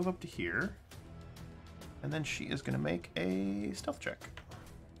move up to here. And then she is going to make a stealth check.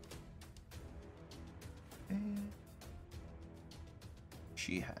 And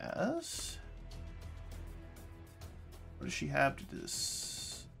she has... What does she have to do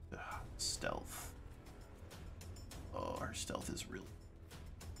this? Stealth. Oh, her stealth is really...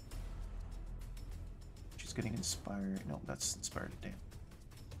 She's getting inspired. No, that's inspired. Damn.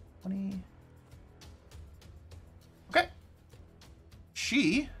 20. Okay.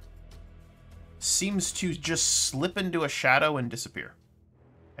 She seems to just slip into a shadow and disappear.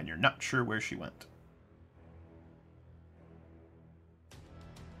 And you're not sure where she went.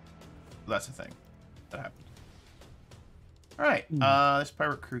 That's the thing that happened. Alright, this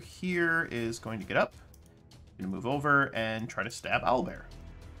pirate crew here is going to get up. Going to move over and try to stab Owlbear.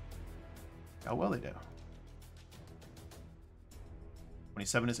 How well they do.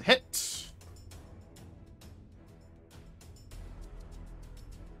 27 is a hit.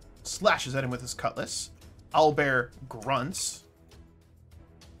 Slashes at him with his cutlass. Owlbear grunts.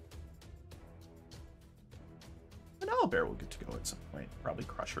 And Owlbear will get to go at some point. Probably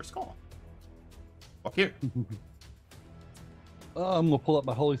crush her skull. Walk here. I'm gonna pull up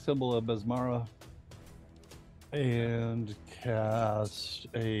my holy symbol of Besmara and cast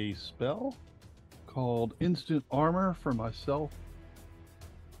a spell called Instant Armor for myself,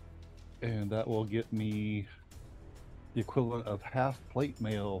 and that will get me the equivalent of half plate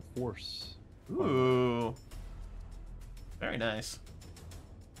mail force. Ooh. Very nice.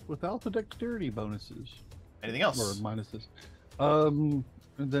 Without the dexterity bonuses. Anything else? Or minuses. And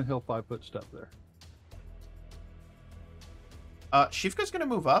then he'll 5-foot step there. Shivka's gonna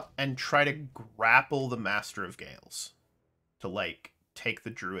move up and try to grapple the Master of Gales to, like, take the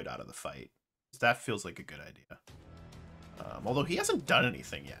druid out of the fight. That feels like a good idea. Although he hasn't done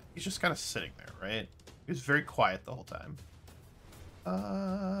anything yet. He's just kind of sitting there, right? He was very quiet the whole time.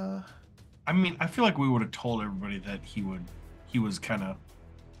 I mean, I feel like we would have told everybody that he was kind of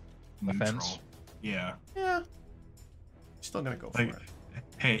Offense. Yeah. Yeah. Still gonna go for Like, it.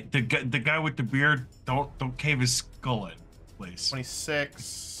 hey, the guy with the beard, don't cave his skull in, please.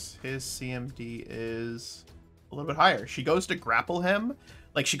 26. His CMD is a little bit higher. She goes to grapple him.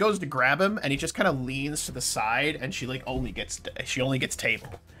 Like, she goes to grab him, and he just kind of leans to the side, and she, like, only gets table.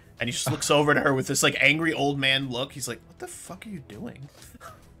 And he just looks over to her with this, like, angry old man look. He's like, what the fuck are you doing?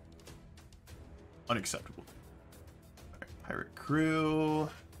 Unacceptable. All right, pirate crew.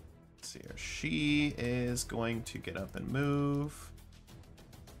 Let's see here. She is going to get up and move.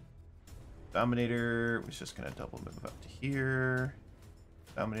 Dominator was just going to double move up to here.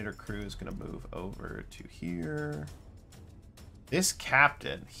 Dominator crew is going to move over to here. This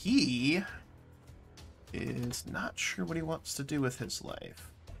captain, he is not sure what he wants to do with his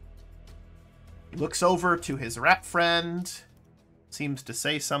life. He looks over to his rat friend, seems to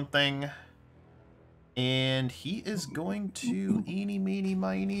say something, and he is going to eeny, meeny,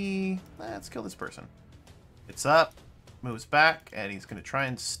 miny. Let's kill this person. It's up, moves back, and he's going to try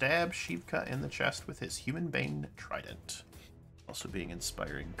and stab Shivka in the chest with his Human Bane Trident. Also being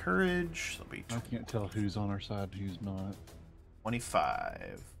Inspiring Courage. So be I can't tell who's on our side and who's not.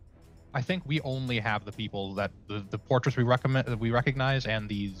 25. I think we only have the people that the portraits we recognize, and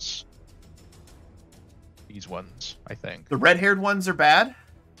these ones. I think The red-haired ones are bad.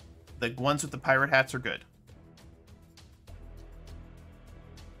 The ones with the pirate hats are good.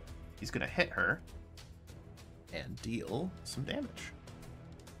 He's gonna hit her and deal some damage.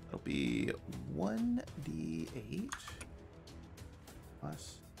 It'll be 1d8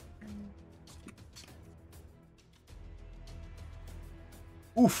 plus.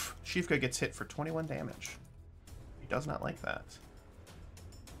 Oof! Shivka gets hit for 21 damage. He does not like that.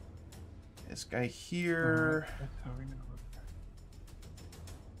 This guy here That's how we know.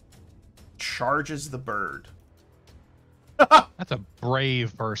 charges the bird. that's a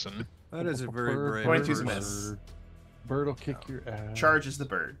brave person. That is a very brave 22's a person. miss. Bird will kick your ass. Charges the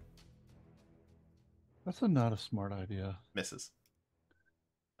bird. That's not a smart idea. Misses.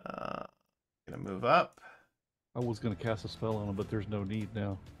 Gonna move up. I was going to cast a spell on him, but there's no need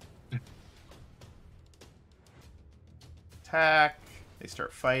now. Attack. They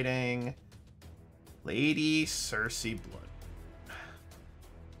start fighting. Lady Cersei Blood.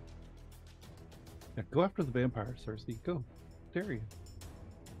 Yeah, go after the vampire, Cersei. Go. Dare you.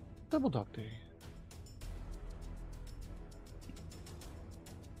 Double dog day.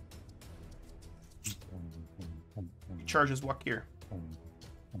 He charges Wakir.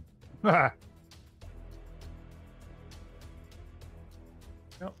 Ah!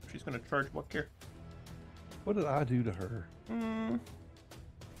 Nope, she's gonna charge Wakir. What did I do to her?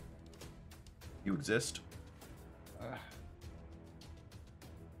 You exist. Ah.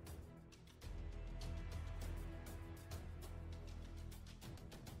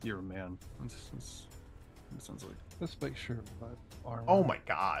 You're a man. That sounds like. Let's make sure my armor. Oh my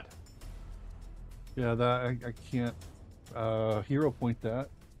god. Yeah, that I can't. Hero point that.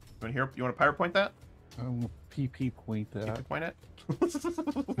 You want to pirate point that? PP point You that. can point it.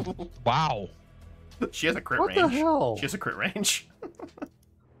 Wow. She has a crit What range. the hell? She has a crit range.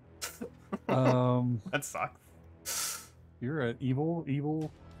 That sucks. You're an evil.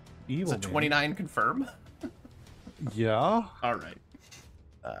 Is it man. 29 confirm? Yeah. All right.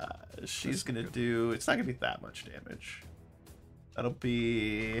 She's gonna do. It's not gonna be that much damage. That'll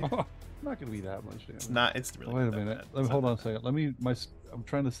be. Not gonna be that much damage. It's not. It's really. Wait a not that minute. bad. Let me It's hold not on a that second. Let me. I'm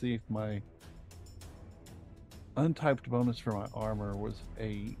trying to see if my untyped bonus for my armor was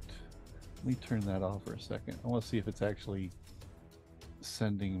 8. Let me turn that off for a second. I want to see if it's actually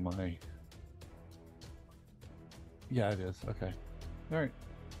sending my. Yeah, it is. Okay. All right.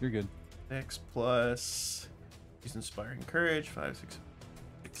 You're good. bad. 6 plus. She's Inspiring Courage. 5, 6,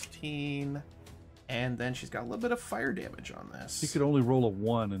 16. And then she's got a little bit of fire damage on this. You could only roll a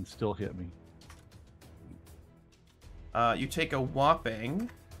 1 and still hit me. You take a whopping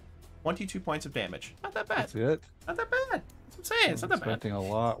 22 points of damage. Not that bad. That's it. Not that bad. That's what I'm saying. It's not I'm that bad. expecting a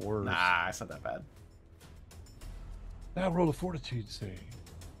lot worse. Nah, it's not that bad. Now roll a fortitude save.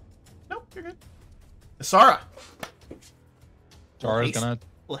 Nope, you're good. Sarah. Zara's gonna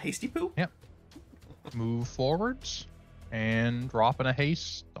Little hasty poo. move forwards. and dropping a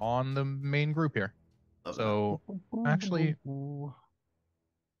haste on the main group here. Love So actually,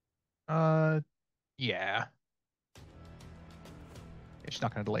 yeah. It's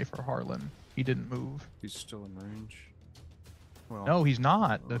not going to delay for Harlan. He didn't move. He's still in range. Well, No, he's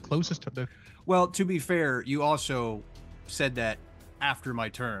not. The he's closest not. to the. Well, to be fair, you also said that after my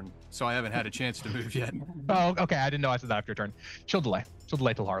turn, so I haven't had a chance to move yet. Oh, okay. I didn't know I said that after your turn. She'll delay. She'll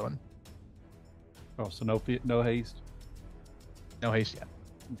delay till Harlan. Oh, so no haste. No haste yet.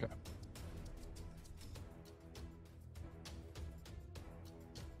 Okay.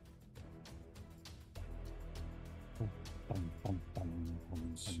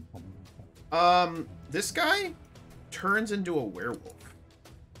 This guy turns into a werewolf.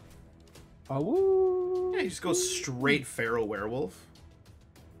 Oh, Yeah, he just goes straight feral werewolf.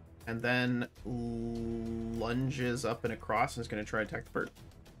 And then lunges up and across and is going to try and attack the bird.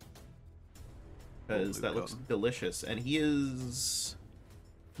 Because that looks delicious. And he is...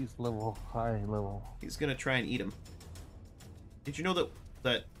 he's high level. He's going to try and eat him. Did you know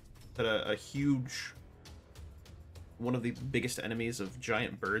that a huge... one of the biggest enemies of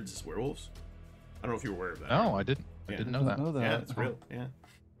giant birds is werewolves? I don't know if you were aware of that. No, I didn't. Yeah. I didn't know that. Yeah, it's real. Yeah,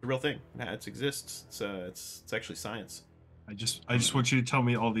 it's a real thing. Yeah, it exists. It's actually science. I just want you to tell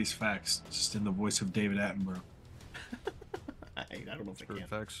me all these facts, just in the voice of David Attenborough. I don't know if I can.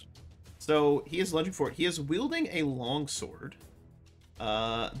 Facts. So he is lunging for it. He is wielding a long sword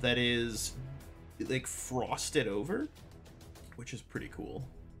that is like frosted over, which is pretty cool.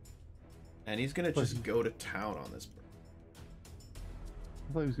 And he's gonna just go to town on this bird.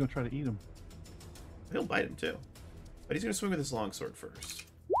 I thought he was gonna try to eat him. He'll bite him too. But he's gonna swing with his longsword first.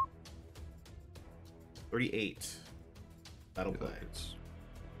 38. That'll play.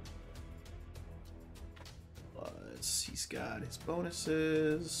 Plus, he's got his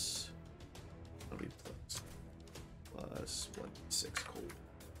bonuses. That'll be plus 1/6 cold.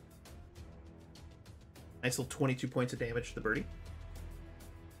 Nice little 22 points of damage to the birdie.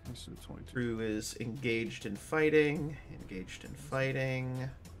 Crew is engaged in fighting. Engaged in fighting.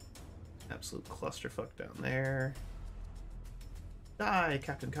 Absolute clusterfuck down there. Die,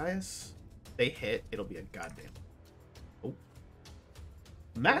 Captain Caius. They hit, it'll be a goddamn. Oh.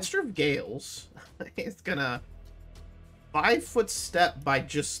 Master of Gales is gonna 5-foot step by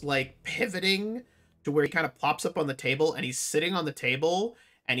just like pivoting to where he kind of pops up on the table and he's sitting on the table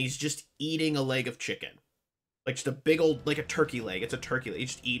and he's just eating a leg of chicken. Like just a big old, like a turkey leg. It's a turkey leg.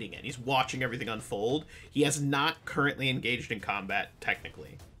 He's just eating it. He's watching everything unfold. He has not currently engaged in combat,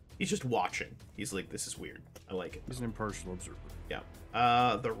 technically. He's just watching. He's like, this is weird. I like it. He's an impartial observer. Yeah.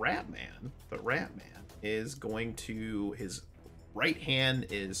 The Rat Man is going to, his right hand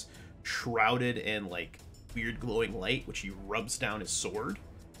is shrouded in like weird glowing light, which he rubs down his sword.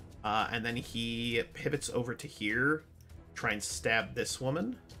 And then he pivots over to here, try and stab this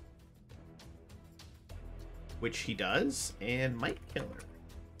woman. Which he does, and might kill her.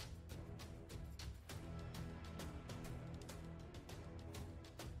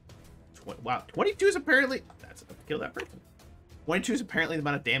 Wow, 22 is apparently... That's enough to kill that person. 22 is apparently the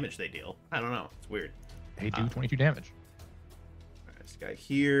amount of damage they deal. I don't know. It's weird. They do 22 damage. All right, this guy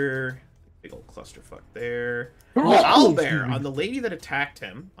here. Big old clusterfuck there. Owlbear, on the lady that attacked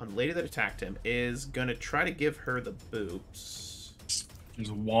him, is going to try to give her the boops. There's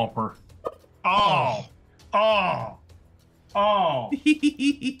a whomper. Oh! Oh! Oh!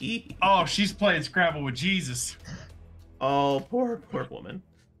 Oh, she's playing Scrabble with Jesus. Oh, poor woman.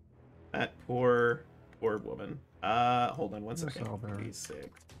 That poor woman. Hold on one second. D6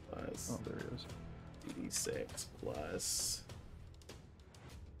 plus. Oh, there he is. D6 plus.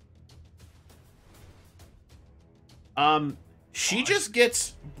 She just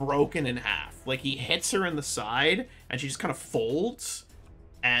gets broken in half. Like he hits her in the side, and she just kind of folds,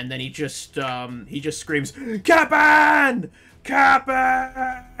 and then he just screams, "Cap'n!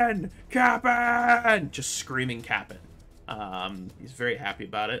 Cap'n! Cap'n!" Just screaming Cap'n. He's very happy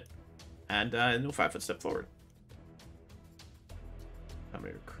about it. And no 5-foot step forward. Come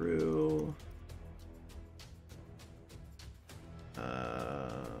here, crew.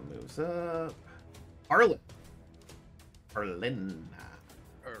 Moves up. Arlen. Arlen.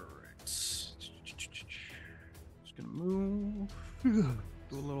 Alright. Just gonna move. Do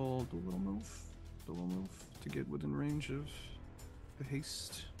a little move. Do a little move to get within range of the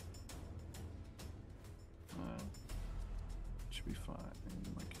haste. Should be fine.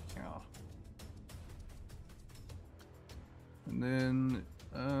 Like, yeah. And then,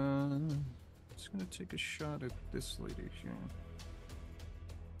 just gonna take a shot at this lady here.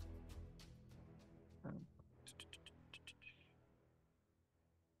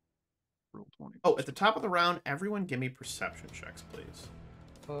 Roll 20. Oh, at the top of the round, everyone give me perception checks, please.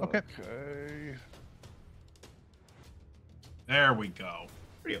 Okay. There we go.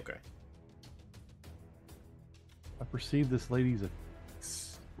 Pretty okay. I perceive this lady's a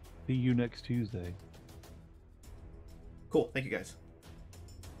see you next Tuesday. Cool. Thank you, guys.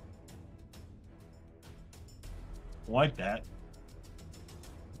 Like that.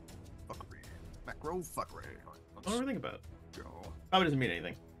 Fuckery. Macro fuckery. Don't overthink about it. Go. Probably doesn't mean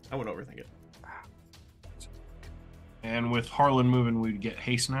anything. I wouldn't overthink it. And with Harlan moving, we'd get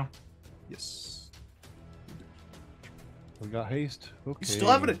haste now. Yes. We got haste. Okay. You still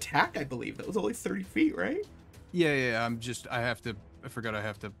have an attack, I believe. That was only 30 feet, right? Yeah. I forgot I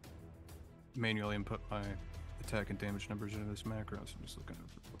have to manually input my attack and damage numbers into this macro. So I'm just looking to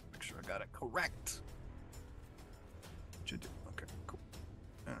make sure I got it correct. Which I did. Okay, cool.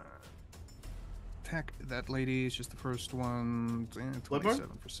 Attack that lady is just the first one.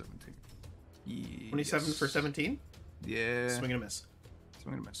 27 for 17. 27 for 17? Yeah. Swing and a miss.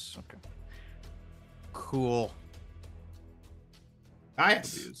 Swing and a miss. Okay. Cool.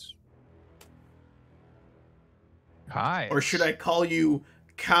 Nice. Hi. Or should I call you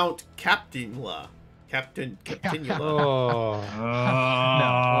Count Captainla? Captainula. Oh.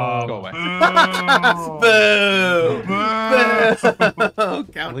 No, go away. Boo! Boo!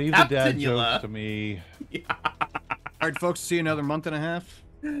 Count Leave the dad Captainula. jokes to me. All right, folks. See you another month and a half.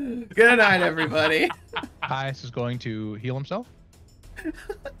 Good night, everybody. Caius is going to heal himself.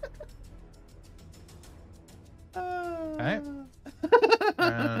 Alright.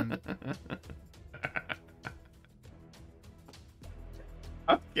 And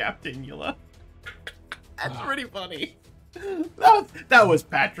Captainula. That's pretty funny. That was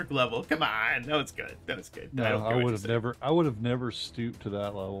Patrick level. Come on, that was good. That was good. No, I would have never stooped to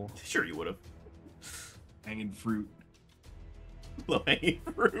that level. Sure, you would have. Hanging fruit. Low-hanging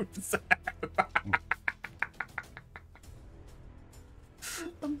fruits.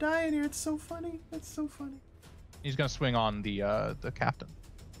 I'm dying here. It's so funny. It's so funny. he's gonna swing on the captain.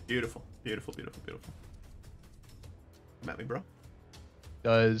 Beautiful, beautiful, beautiful, beautiful. Come at me, bro.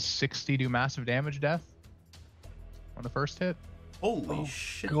 Does 60 do massive damage, death? On the first hit? Holy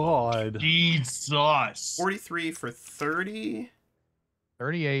shit. God. Jesus. 43 for 30.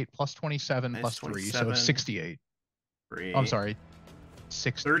 38 plus 27 Minus plus 3, 27. so 68. Three. Oh, I'm sorry.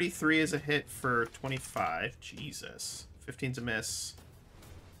 60. 33 is a hit for 25. Jesus. 15's a miss.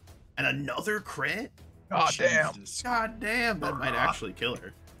 And another crit? God damn. Jesus. God damn, that might actually kill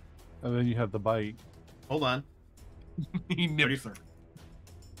her. And then you have the bite. Hold on. He nipped her.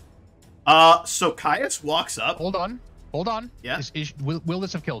 So Caius walks up. Hold on. Hold on. Yeah? Will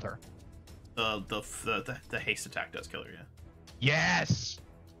this have killed her? The haste attack does kill her, yeah. Yes!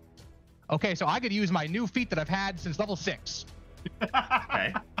 Okay, so I could use my new feat that I've had since level 6.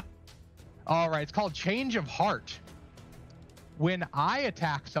 Okay. Alright, it's called Change of Heart. When I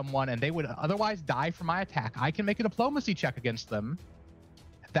attack someone and they would otherwise die from my attack, I can make a diplomacy check against them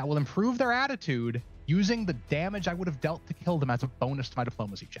that will improve their attitude using the damage I would have dealt to kill them as a bonus to my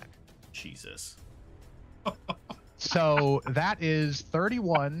diplomacy check. Jesus. So that is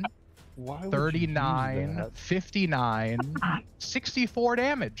 31, Why would you do 39, that? 59, 64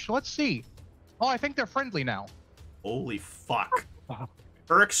 damage. Let's see. Oh, I think they're friendly now. Holy fuck. Wow.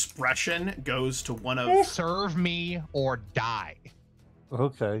 Her expression goes to one of... Serve me or die.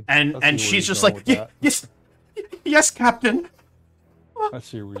 Okay. And I see where she's he's just going like, with that. yes, yes, Captain. I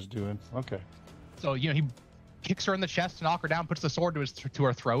see what he's doing. Okay. So, you know, he kicks her in the chest to knock her down, puts the sword to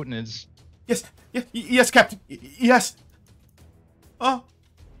her throat, and is... Yes, yes, Captain. Yes. Oh.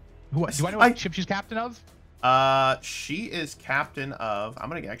 Do I know what ship she's captain of? She is captain of... I'm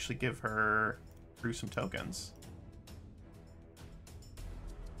going to actually give her through some tokens.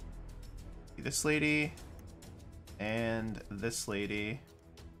 This lady, and this lady,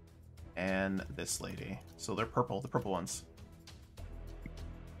 and this lady. So they're purple, the purple ones.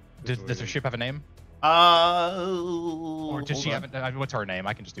 Does her ship have a name? Or Or does she have a... what's her name?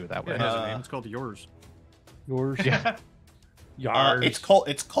 I can just do it that way. It has a name. It's called yours. Yours. Yeah. Yars. it's called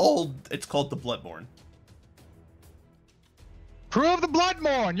the Bloodborne. Crew of the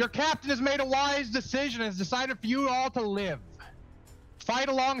Bloodborne, your captain has made a wise decision and has decided for you all to live. Fight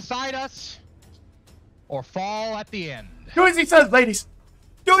alongside us, or fall at the end. Do as he says, ladies.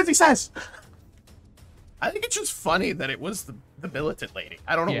 Do as he says. I think it's just funny that it was the militant lady.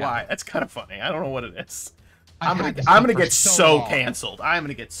 I don't know why. That's kind of funny. I don't know what it is. I'm gonna get so canceled. I'm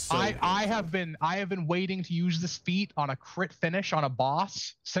gonna get so. I have been waiting to use this feat on a crit finish on a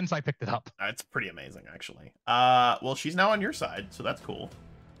boss since I picked it up. That's pretty amazing, actually. Well, she's now on your side, so that's cool.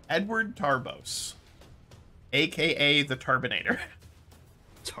 Edward Tarbos, aka the Tarbinator.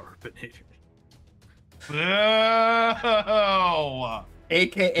 Tarbinator. Oh!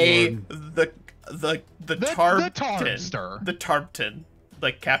 AKA the Tarpton. The Tarpton.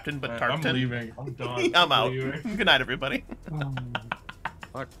 Like Captain but Tarpton. I'm leaving. I'm done. I'm out. leaving. Good night, everybody.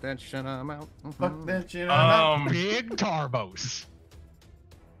 Fuck that shit, I'm out. Fuck that shit. I'm out. Big Tarbos.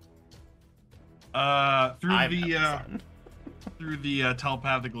 Through the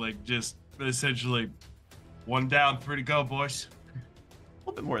telepathic link, just essentially 1 down, 3 to go, boys. A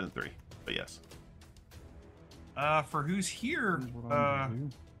little bit more than 3, but yes. For who's here, I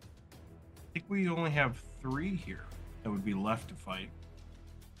think we only have 3 here that would be left to fight.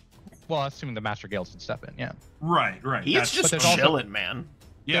 Well, assuming the Master Gales would step in, yeah. Right. He's just but there's chilling, man.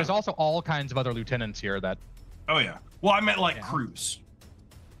 Yeah. There's also all kinds of other lieutenants here that. Oh yeah. Well, I meant like Yeah. crews.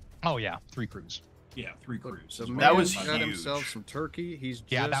 Oh yeah, 3 crews. Yeah, 3 crews. The is man what I was got huge. himself some turkey. He's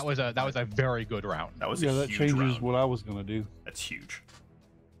Yeah, just that was a very good round. That was Yeah, a that huge changes round. what I was gonna do. That's huge.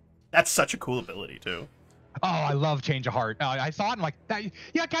 That's such a cool ability too. Oh, I love Change of Heart. I saw it and like that.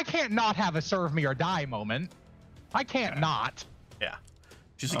 Yeah, I can't not have a serve me or die moment. I can't not. Yeah.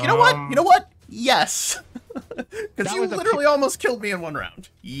 She's like, you know what? You know what? Yes. Because That you was a literally almost killed me in 1 round.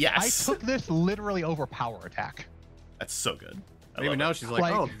 Yes. I took this literally over power attack. That's so good. I Maybe love now it. she's like,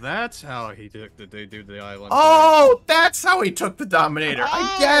 Like- oh, that's how they do the island. Oh, that's how he took the Dominator.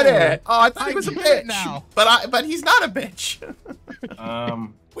 I get it. Oh, I thought he I was a get bitch. it now. But he's not a bitch.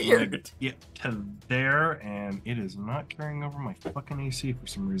 Weird. Like, get to there, and it is not carrying over my fucking AC for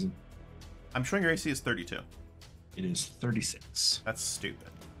some reason. I'm showing your AC is 32. It is 36. That's stupid.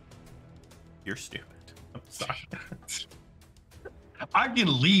 You're stupid. I'm sorry. I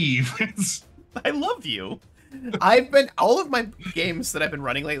can leave. It's- I love you. All of my games that I've been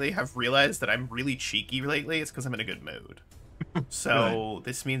running lately have realized that I'm really cheeky lately. It's because I'm in a good mood. So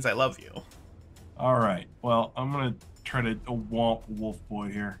this means I love you. All right. Well, I'm gonna try to womp Wolf Boy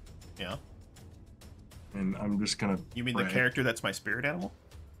here, Yeah. and I'm just gonna. You mean pray. the character that's my spirit animal?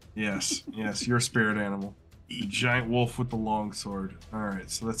 Yes, your spirit animal, the giant wolf with the long sword. All right,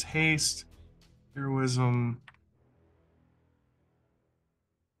 so that's haste, heroism.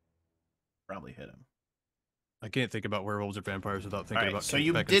 Probably hit him. I can't think about werewolves or vampires without All thinking right, about. so Kate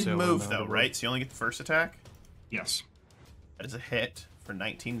you Beckinsale did and move the though, Wolf. right? So you only get the first attack. Yes. That is a hit for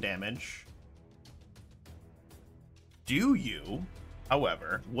 19 damage. Do you,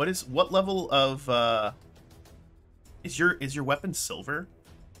 however, what level of is your weapon silver?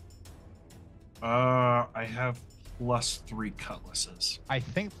 I have +3 cutlasses. I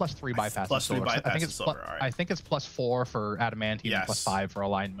think +3 bypasses. +3 silver. I think bypasses it's silver, alright. I think it's +4 for adamantium Yes. and +5 for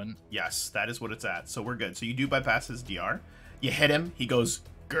alignment. Yes, that is what it's at. So we're good. So you do bypass his DR. You hit him. He goes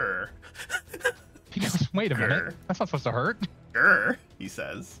grr. He goes, wait a minute, Grr. that's not supposed to hurt. Grr, he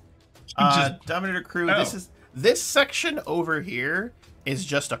says. Just- Dominator crew. Oh. This section over here is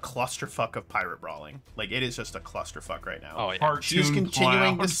just a clusterfuck of pirate brawling. Like it is just a clusterfuck right now. Oh yeah. Cartoon She's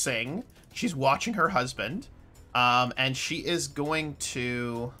continuing to cloud. sing. She's watching her husband. And she is going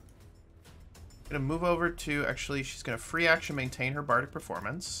to move over to, actually, she's going to free action maintain her bardic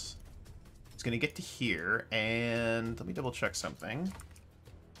performance. She's going to get to here, and let me double check something.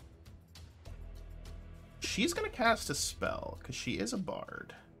 She's going to cast a spell, because she is a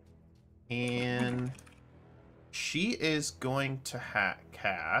bard. And she is going to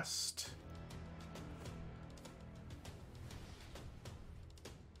cast...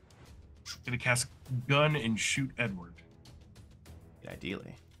 Gonna cast gun and shoot Edward.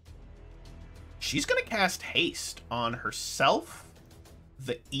 Ideally. She's going to cast haste on herself,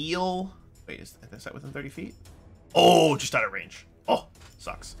 the eel... Wait, is that within 30 feet? Oh, just out of range. Oh,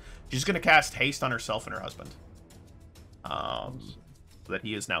 sucks. She's going to cast haste on herself and her husband. So that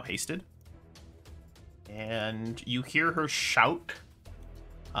he is now hasted. And you hear her shout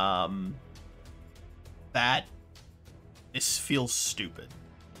that this feels stupid.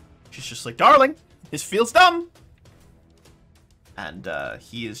 She's just like, darling, this feels dumb. And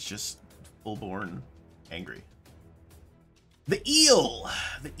he is just full-born angry. The eel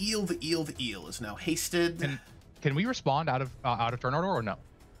is now hasted. And can we respond out of turn order or no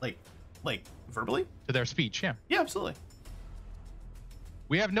Like verbally? to their speech? Yeah. Yeah, absolutely.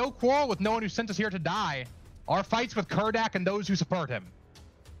 We have no quarrel with no one who sent us here to die. Our fights with Kurdak and those who support him.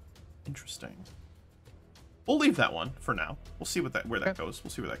 Interesting. We'll leave that one for now. We'll see where that goes.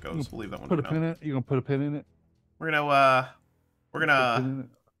 We'll see where that goes. We'll leave that one Put for a pin now. in it. You gonna put a pin in it? We're gonna Put a pin in it?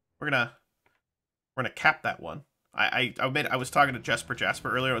 we're gonna cap that one. I was talking to Jasper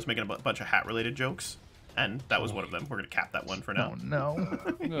earlier. I was making a bunch of hat related jokes, and that was one of them. We're gonna cap that one for now. Oh no.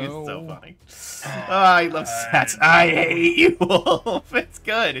 He's so No. funny. Oh, he loves stats. I hate you, Wolf. It's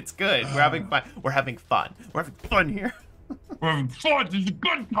good. It's good. We're having fun. We're having fun. We're having fun here. We're having fun. This is a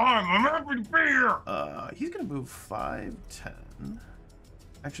good time. I'm happy to be here. He's gonna move 5, 10.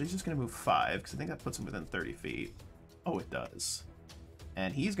 Actually, he's just gonna move 5 because I think that puts him within 30 feet. Oh, it does.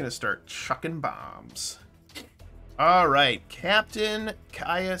 And he's gonna start chucking bombs. All right, Captain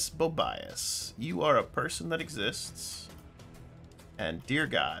Caius Bobias, you are a person that exists. And dear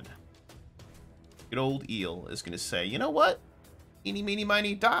God, good old eel is gonna say, you know what? Eeny, meeny,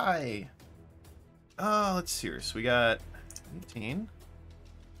 miny, die. Oh, let's see here. So we got 18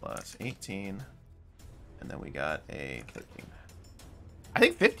 plus 18, and then we got a 13. I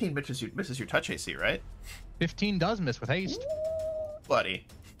think 15 misses your touch AC, right? 15 does miss with haste. Ooh, buddy.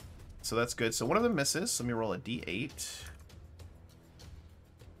 So that's good. So one of them misses. Let me roll a d8.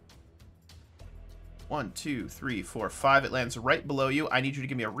 1, 2, 3, 4, 5. It lands right below you. I need you to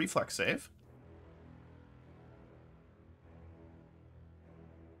give me a reflex save.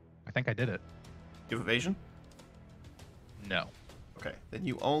 I think I did it. You have evasion? No. Okay. Then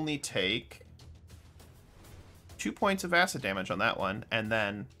you only take 2 points of acid damage on that one, and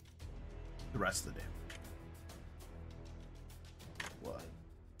then the rest of the damage. What?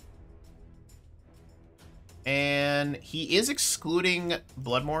 And he is excluding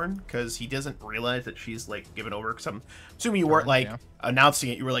Bloodmorn because he doesn't realize that she's like given over. Because I'm assuming you weren't like announcing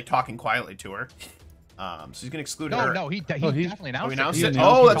it; you were like talking quietly to her. So he's gonna exclude her. No, he definitely announced Oh, announced it. it?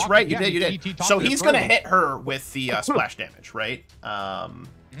 Oh, that's right. You did. You did. He So he's gonna further. hit her with the splash damage, right?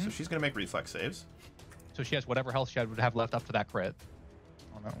 So she's gonna make reflex saves. So she has whatever health she would have left up to that crit.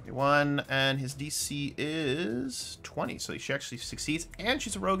 Oh no. 1, and his DC is 20, so she actually succeeds, and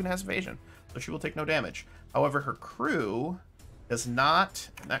she's a rogue and has evasion, so she will take no damage. However, her crew does not,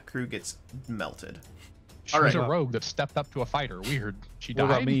 and that crew gets melted. She's All right. a rogue that stepped up to a fighter. Weird. She died.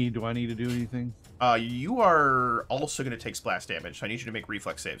 What about me? Do I need to do anything? You are also going to take splash damage, so I need you to make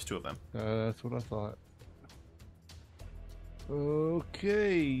reflex saves, 2 of them. That's what I thought.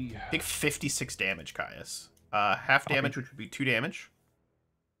 Okay. Take 56 damage, Caius. Half damage, which would be 2 damage.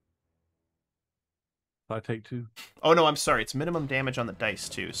 I take 2. Oh, no, I'm sorry. It's minimum damage on the dice,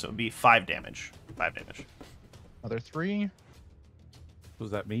 too, so it would be 5 damage. 5 damage. Another 3. Was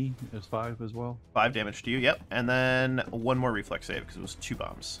that me? Is 5 as well? 5 damage to you, yep. And then 1 more reflex save, because it was 2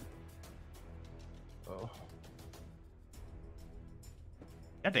 bombs. Oh.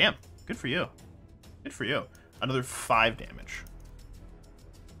 God damn. Good for you. Good for you. Another 5 damage.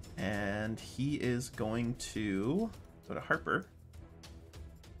 And he is going to go to Harper.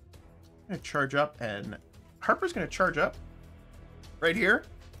 Going to charge up, and Harper's going to charge up right here.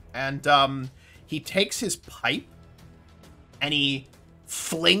 And he takes his pipe, and he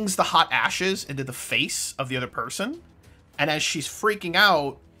flings the hot ashes into the face of the other person. And as she's freaking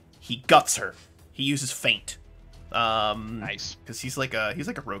out, he guts her. He uses feint. Nice. Because he's like a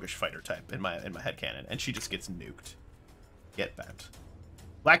roguish fighter type in my headcanon, and she just gets nuked. Get bent.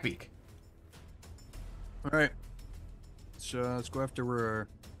 Blackbeak. All right. Let's go after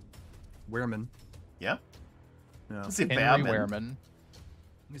Wehrman. Yeah. Yeah. He's a Henry Vairman. Wehrman.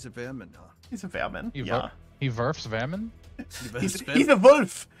 He's a Wehrman, huh? He's a Vairman. He Yeah. He verfs Wehrman. He's a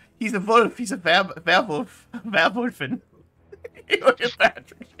wolf. He's a wolf. He's a werewolf. Werewolfen. Look at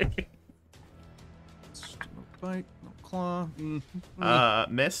that. No bite, no claw.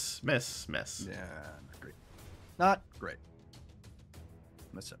 Miss. Yeah, not great. Not great.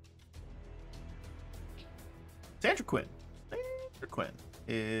 Miss it. Sandra Quinn. Sandra Quinn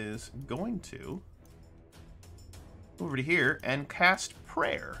is going to go over to here and cast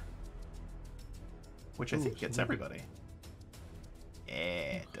Prayer, which I think gets everybody. Yeah,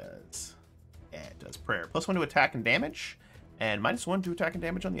 it does. Yeah, it does. Prayer. +1 to attack and damage, and -1 to attack and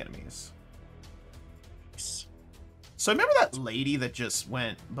damage on the enemies. So remember that lady that just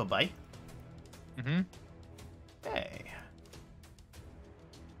went bye-bye? Mm-hmm. Hey.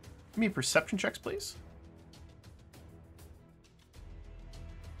 Give me perception checks, please.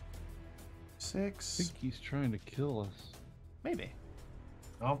 6. I think he's trying to kill us. Maybe.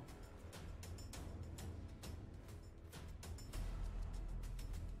 Oh,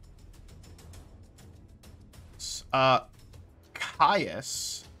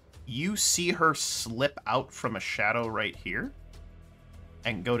 Caius, you see her slip out from a shadow right here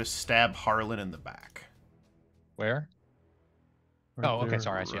and go to stab Harlan in the back. Where? Right Oh, okay. there.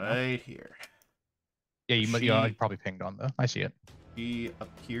 Sorry, I see it. Now. Right here. Yeah, you She- you probably pinged on the. I see it. She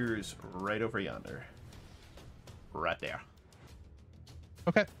appears right over yonder. Right there.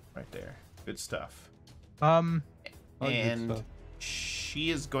 Okay. Right there. Good stuff. Oh, good And stuff. she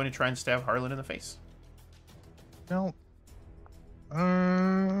is going to try and stab Harlan in the face. No. No,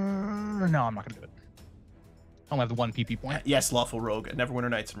 I'm not gonna do it. I only have the 1 PP point. Yes, lawful rogue. Neverwinter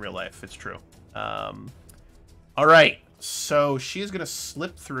Nights in real life. It's true. All right. So she is going to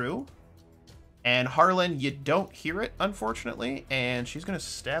slip through. And Harlan, you don't hear it, unfortunately. And she's going to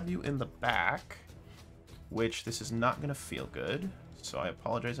stab you in the back. Which this is not going to feel good. So I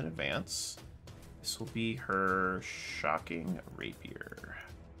apologize in advance. This will be her shocking rapier.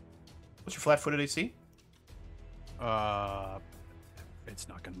 What's your flat-footed AC? It's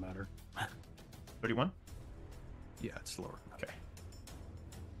not gonna matter. 31? Yeah, it's lower. Okay.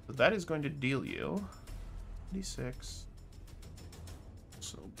 So that is going to deal you d6.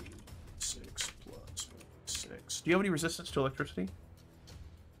 So d6 plus 6. Do you have any resistance to electricity?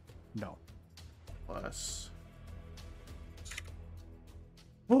 No. Plus.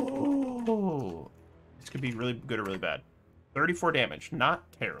 Oh! This could be really good or really bad. 34 damage. Not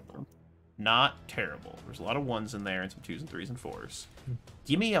terrible. Not terrible. There's a lot of 1s in there and some 2s and 3s and 4s.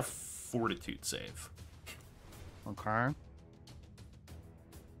 Give me a fortitude save. Okay.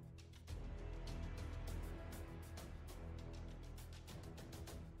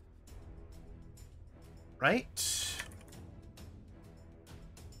 Right.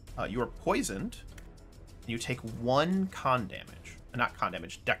 You are poisoned. You take 1 con damage. Not con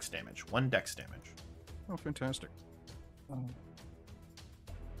damage, dex damage. 1 dex damage. Oh, fantastic.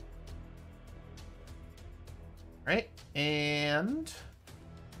 Right? And...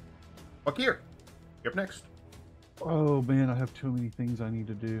 Wakir, you're up next. Oh man, I have too many things I need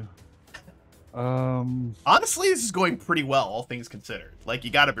to do. Honestly, this is going pretty well, all things considered. Like, you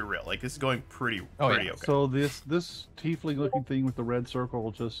gotta be real. Like, this is going pretty okay. So this tiefling looking thing with the red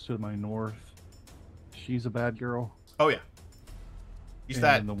circle just to my north, she's a bad girl. Oh yeah. She's And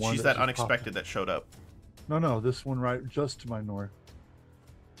that the one she's that that just unexpected that showed up. No, this one right just to my north.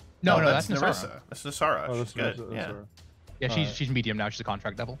 No, that's Nasara. Narissa. That's Nasara. Oh, She's good. Yeah. Yeah, she's medium now. She's a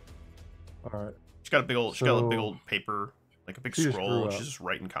contract devil. All right. She's got a big old, paper, like a big She just scroll. grew She's up. just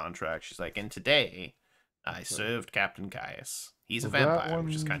writing contracts. She's like, and today I served Captain Caius. He's a Well, that vampire,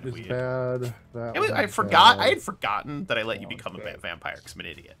 which is one kind of is weird. Bad. That I one's forgot. bad. I had forgotten that I let you That become a one's bad. vampire because I'm an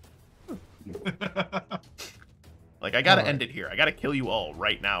idiot. Like, I gotta Alright. end it here. I gotta kill you all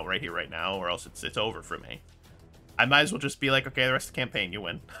right now, right here, right now, or else it's over for me. I might as well just be like, okay, the rest of the campaign, you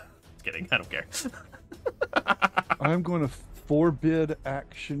win. Just kidding. I don't care. I'm going to forbid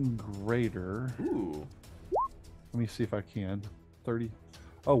action greater. Ooh. Let me see if I can. 30.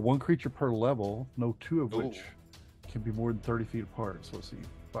 Oh, 1 creature per level. No, 2 of which can be more than 30 feet apart. So let's see.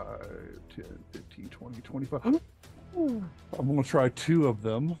 5, 10, 15, 20, 25. I'm going to try 2 of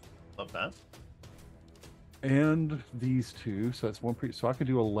them. Love that. And these 2. So that's 1 creature. So I can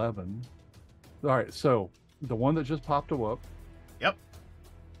do 11. All right. So the one that just popped up. Yep.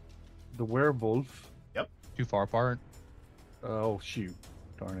 The werewolf. Too far apart. Oh, shoot.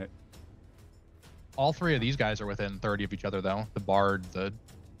 Darn it. All 3 of these guys are within 30 of each other, though. The bard, Yeah.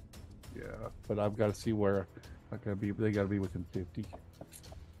 But I've got to see where I gotta be. They got to be within 50.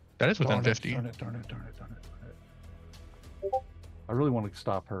 that is within Darn 50. Darn it. I really want to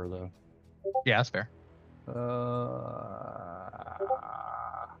stop her, though. Yeah, that's fair. I'm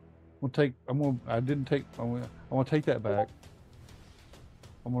gonna take. I didn't take. I'm gonna take that back.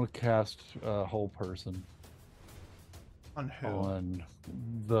 I'm gonna cast whole person On who? on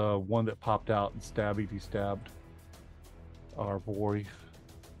the one that popped out and he stabbed our boy.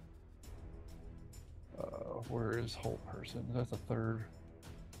 Where is whole person? That's a third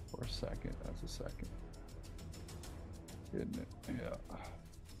or a second? That's a second, isn't it? Yeah.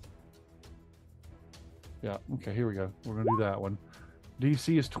 Yeah. Okay. Here we go. We're gonna do that one.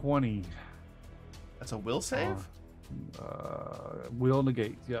 DC is 20. That's a will save? Will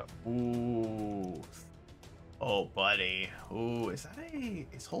negate. Yep. Ooh. Oh, buddy. Ooh, is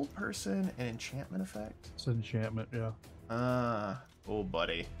hold person an enchantment effect? It's an enchantment. Yeah. Oh,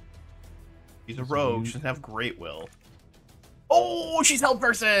 buddy. She's a It's rogue. a- She doesn't have great will. Oh, she's held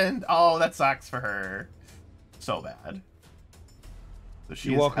person. Oh, that sucks for her. So bad. So she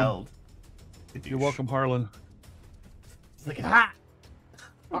You're is welcome. held. You're welcome, Harlan. She's like, ah!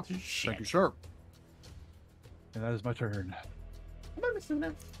 Oh, Thank shit. you, sir. And that is my turn. Come on, Miss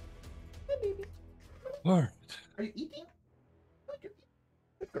Luna. Hi, baby. All right. Are you eating?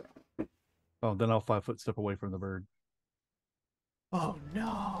 Oh, then I'll 5 foot step away from the bird. Oh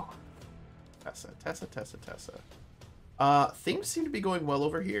no. Tessa. Things seem to be going well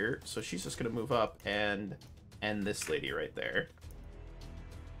over here, so she's just gonna move up and end this lady right there.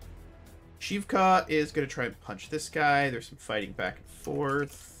 Shivka is gonna try and punch this guy. There's some fighting back and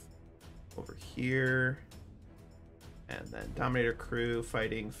forth over here. And then Dominator crew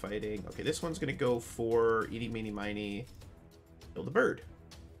fighting. Okay, this one's gonna go for eeny, meeny, miny. Kill the bird.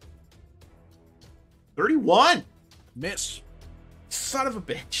 31! Miss. Son of a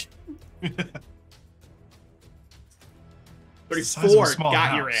bitch. the size of a 34 small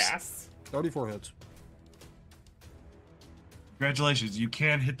got your house. ass. 34 hits. Congratulations, you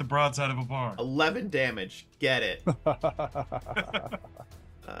can hit the broadside of a barn. 11 damage. Get it.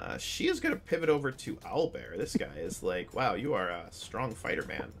 She is going to pivot over to Owlbear. This guy is like, wow, you are a strong fighter,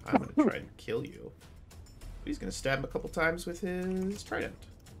 man. I'm going to try and kill you. He's going to stab him a couple times with his trident.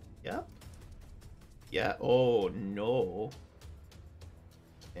 Yep. Yeah. Oh, no.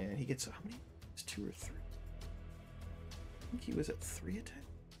 And he gets, how many? It's 2 or 3. I think he was at 3 attacks.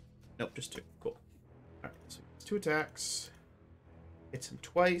 Nope, just 2. Cool. Alright, so 2 attacks. Hits him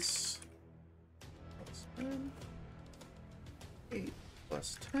twice. Plus 10. 8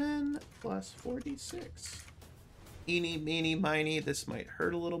 plus 10 plus 4d6. Eeny, meeny, miny. This might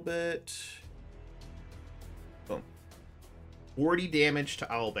hurt a little bit. Boom. 40 damage to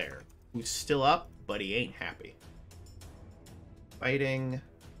Owlbear, who's still up, but he ain't happy. Fighting,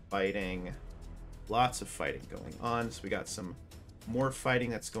 fighting. Lots of fighting going on. So we got some more fighting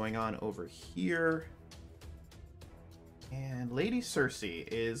that's going on over here. And Lady Cersei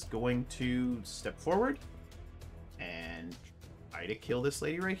is going to step forward and try to kill this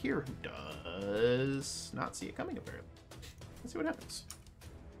lady right here, who does not see it coming, apparently. Let's see what happens.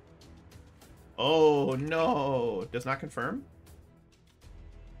 Oh, no. Does not confirm.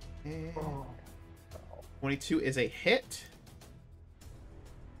 And 22 is a hit.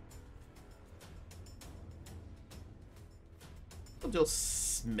 Will deal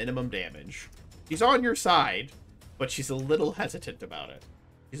minimum damage. She's on your side, but she's a little hesitant about it.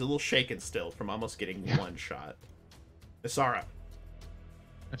 She's a little shaken still from almost getting one shot. Isara.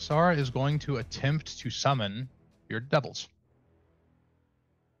 Isara is going to attempt to summon your devils.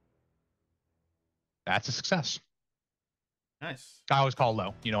 That's a success. Nice. I always call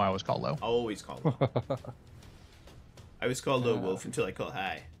low. You know I always call low. Always call low. I always call low wolf until I call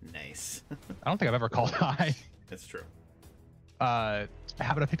high. Nice. I don't think I've ever called high. That's true. A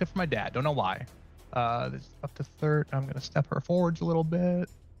habit I picked up from my dad. Don't know why. This up to third. I'm gonna step her forwards a little bit,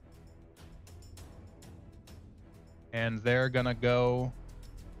 and they're gonna go.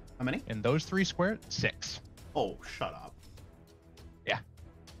 How many? In those 3 squares, 6. Oh, shut up. Yeah.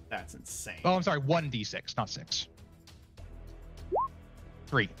 That's insane. Oh, I'm sorry. 1d6, not 6.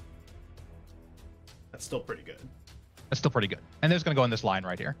 3. That's still pretty good. That's still pretty good. And they're just gonna go in this line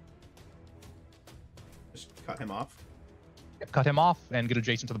right here. Just cut him off. Yep, cut him off and get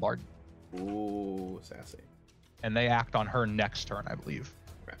adjacent to the bard. Ooh, sassy. And they act on her next turn, I believe.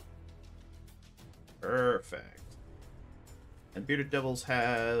 Okay. Perfect. And Bearded Devils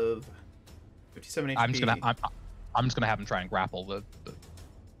have 57 HP. I'm just gonna have him try and grapple the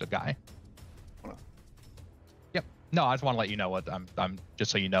guy. Hold on. Yep. No, I just want to let you know what I'm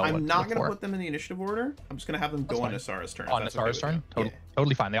just so you know. I'm not going to put them in the initiative order. I'm just going to have them go on Isara's turn. On Isara's turn? Yeah.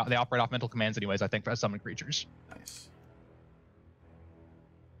 Totally fine. They operate off mental commands anyways, I think, as summoned creatures. Nice.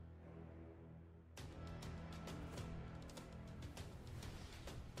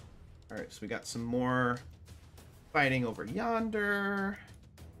 Alright, so we got some more fighting over yonder.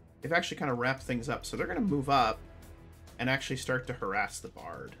 They've actually kind of wrapped things up, so they're going to move up and actually start to harass the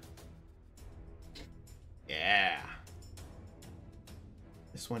bard. Yeah.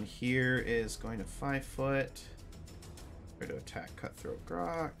 This one here is going to 5 foot. Try to attack Cutthroat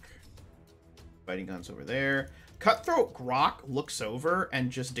Grok. Fighting guns over there. Cutthroat Grok looks over and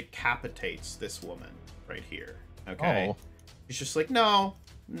just decapitates this woman right here. Okay. Oh. He's just like, no.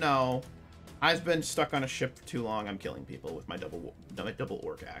 I've been stuck on a ship for too long. I'm killing people with my double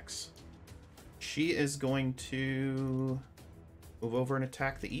orc axe. She is going to move over and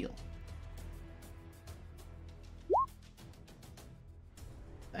attack the eel.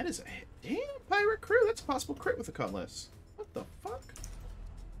 That is a hit. Damn, pirate crew. That's a possible crit with a cutlass. What the fuck?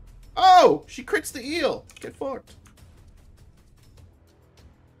 Oh, she crits the eel. Get fucked.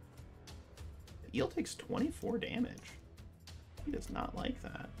 The eel takes 24 damage. He does not like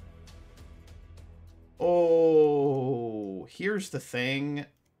that. Oh, here's the thing.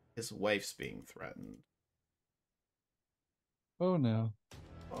 His wife's being threatened. Oh no.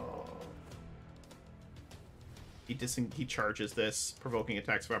 Oh. He charges this, provoking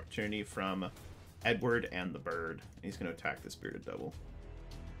attacks of opportunity from Edward and the bird. And he's going to attack this bearded devil.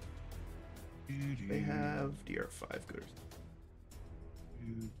 They have DR5 gooders.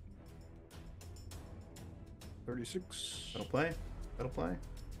 36. That'll play.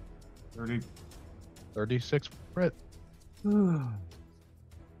 30. 36 crit.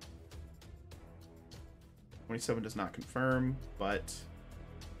 27 does not confirm, but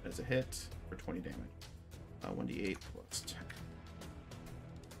as a hit for 20 damage. 1d8 plus 10.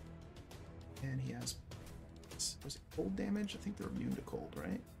 And he has, was it cold damage? I think they're immune to cold,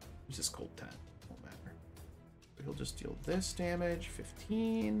 right? He's just cold 10. Won't matter. he'll just deal this damage,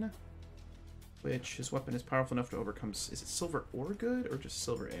 15. Which his weapon is powerful enough to overcome. Is it silver or good, or just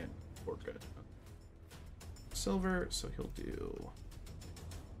silver and or good? Silver, so he'll do.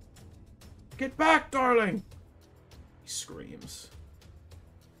 Get back, darling! He screams.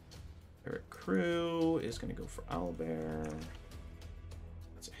 Eric Crew is going to go for Owlbear.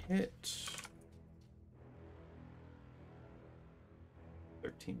 That's a hit.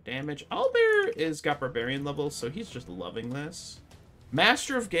 13 damage. Owlbear is got Barbarian level, so he's just loving this.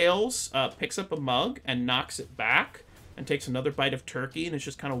 Master of Gales picks up a mug and knocks it back and takes another bite of turkey and is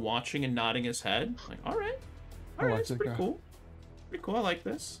just kind of watching and nodding his head. Like, all right, it's pretty cool. Pretty cool. I like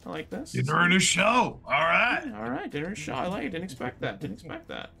this. Dinner and a show. All right. All right, dinner and a show. I like it. Didn't expect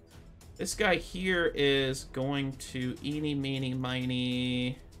that. This guy here is going to eeny, meeny,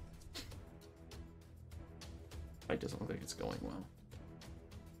 miny. It doesn't look like it's going well.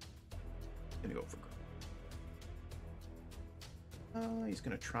 Gonna go for. He's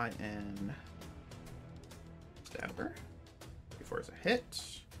gonna try and stab her. 4 is a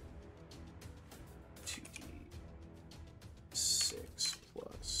hit. 2d6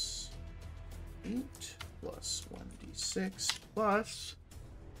 plus 8 plus 1d6 plus.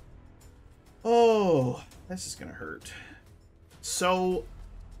 Oh, this is gonna hurt. So,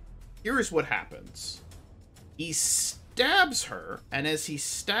 here's what happens. He stabs her, and as he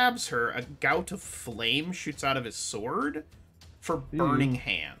stabs her, a gout of flame shoots out of his sword. For burning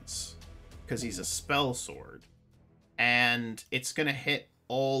hands, because he's a spell sword, and it's gonna hit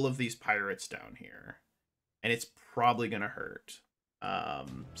all of these pirates down here, and it's probably gonna hurt.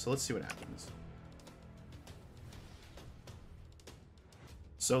 So let's see what happens.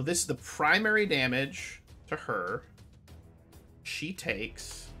 So this is the primary damage to her. She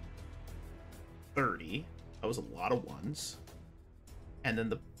takes 30. That was a lot of ones. And then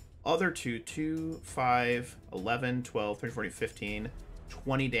the other two, 5, 11, 12, 13, 14, 15,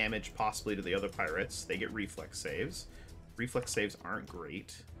 20 damage possibly to the other pirates. They get reflex saves. Reflex saves aren't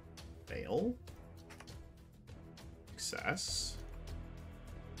great. Fail. Success.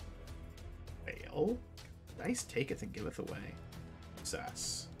 Fail. Dice taketh and giveth away.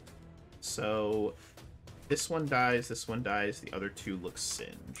 Success. So this one dies, the other two look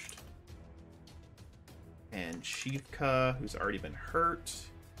singed. And Shivka, who's already been hurt,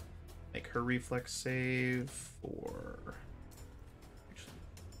 make her reflex save for... Actually,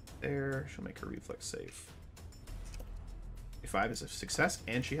 there, she'll make her reflex save. 5 is a success,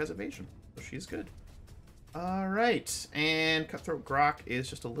 and she has evasion, so she's good. Alright, and Cutthroat Grok is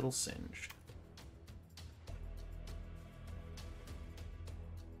just a little singed.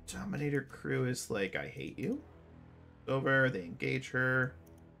 Dominator Crew is like, I hate you. Over, they engage her.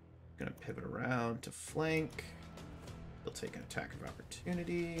 Gonna pivot around to flank. He'll take an attack of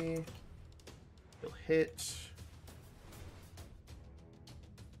opportunity. He'll hit.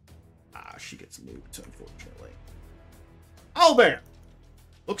 Ah, she gets nuked, unfortunately. Owlbear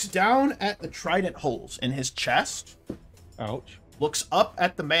looks down at the trident holes in his chest. Ouch. Looks up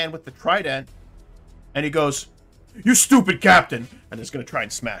at the man with the trident, and he goes, "You stupid captain!" And is gonna try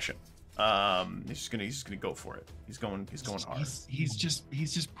and smash him. He's just gonna go for it. He's going hard. He's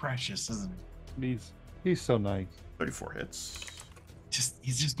just precious, isn't he? He's so nice. 34 hits.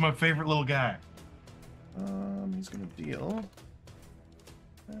 He's just my favorite little guy. He's gonna deal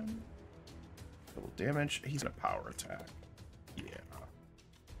double damage. He's gonna power attack. Yeah.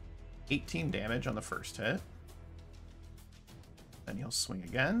 18 damage on the first hit. Then he'll swing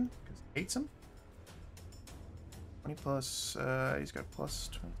again because he hates him. 20 plus. He's got plus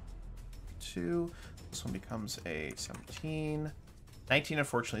 22. This one becomes a 17. 19,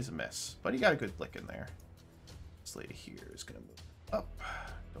 unfortunately, is a miss, but he got a good lick in there. This lady here is gonna move up.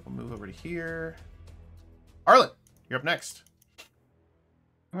 Double move over to here. Arlen, you're up next.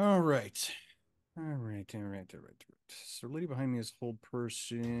 All right. So, lady behind me is hold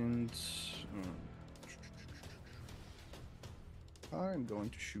person. I'm going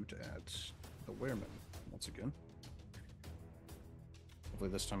to shoot at the wereman once again. Hopefully,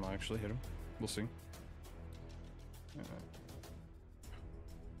 this time I'll actually hit him. We'll see.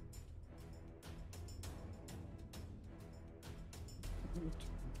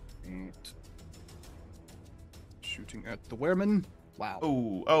 Shooting at the wereman. Wow.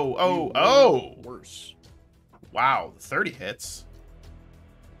 Oh. Worse. Wow, 30 hits.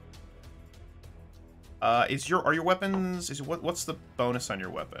 Are your weapons, what's the bonus on your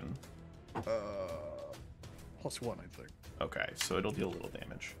weapon? +1, I think. Okay, so it'll deal a little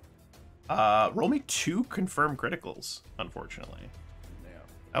damage. Roll me 2 confirmed criticals, unfortunately. Yeah.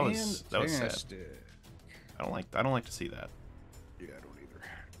 That was sad. Fantastic. I don't like to see that. Yeah, I don't either.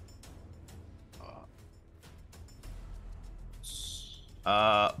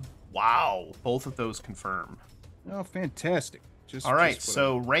 Wow. Both of those confirm. Oh, fantastic. All right, just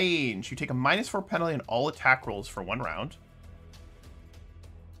so range. You take a -4 penalty on all attack rolls for 1 round.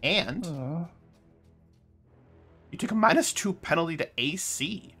 And you take a -2 penalty to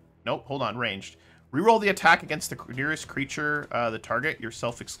AC. Nope, hold on, ranged. Reroll the attack against the nearest creature, the target,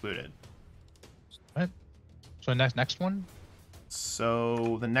 yourself excluded. What? So next one?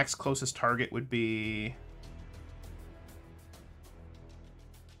 So the next closest target would be...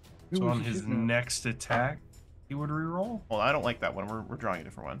 So on his next attack, he would reroll? Well, I don't like that one. We're drawing a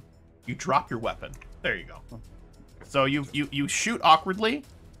different one. You drop your weapon. There you go. So you shoot awkwardly,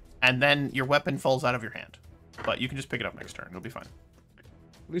 and then your weapon falls out of your hand. But you can just pick it up next turn. It'll be fine.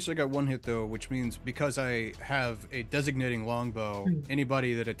 At least I got 1 hit though, which means because I have a designating longbow,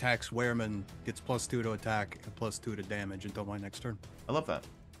 anybody that attacks Wereman gets +2 to attack and +2 to damage until my next turn. I love that.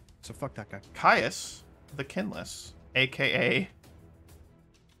 So fuck that guy. Caius, the Kinless, a.k.a.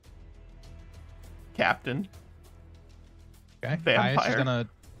 Captain. Okay. Vampire. Caius is gonna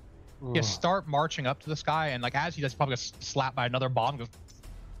start marching up to this guy, and like as he does, he's probably gonna slap by another bomb. Goes,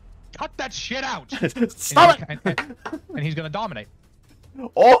 cut that shit out! Stop it! And he's gonna dominate.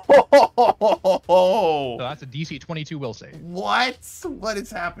 Oh! So that's a DC 22 will save. What? What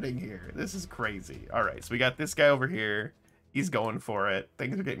is happening here? This is crazy. All right, so we got this guy over here. He's going for it.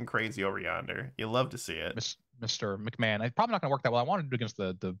 Things are getting crazy over yonder. You love to see it. Mr. McMahon. It's probably not gonna work that well. I wanted to do against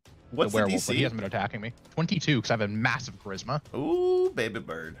the What's the werewolf, DC? but he hasn't been attacking me. 22, because I have a massive charisma. Ooh, baby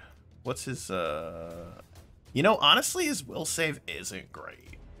bird. What's his, You know, honestly, his will save isn't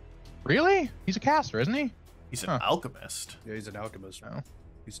great. Really? He's a caster, isn't he? He's an alchemist. Yeah, he's an alchemist. Oh.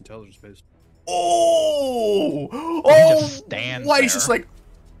 He's intelligence based. Oh! just stands Why? He's there. just like,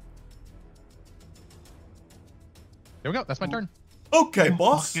 There we go. That's my turn. okay, Oh,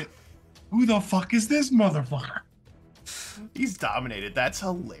 boss. fuck it. Who the fuck is this motherfucker? He's dominated. That's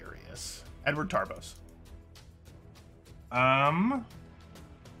hilarious. Edward Tarbos.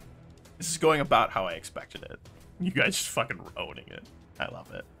 This is going about how I expected it. You guys just fucking owning it. I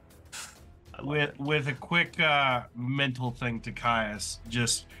love it. I love it. With a quick mental thing to Caius,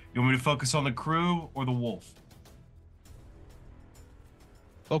 just you want me to focus on the crew or the wolf?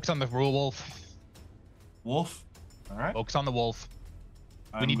 Focus on the wolf. Wolf. All right. Focus on the wolf.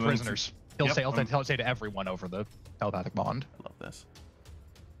 We need prisoners. He'll say to everyone over the telepathic bond. I love this.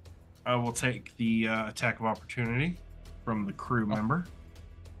 I will take the attack of opportunity from the crew member.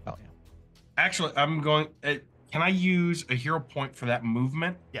 Oh yeah. Actually, I'm going. Can I use a hero point for that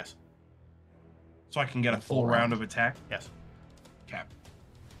movement Yes. so I can get a full round of attack? Yes. Okay.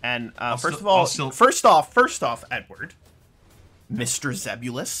 And still- first off, Edward, Mr.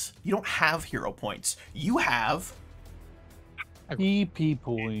 Zebulus, you don't have hero points. You have. PP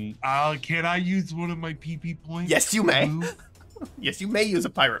point. Can I use one of my PP points? Yes, you may. Move? Yes, you may use a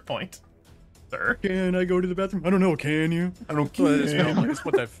pirate point, sir. Can I go to the bathroom? I don't know. Can you? I don't That's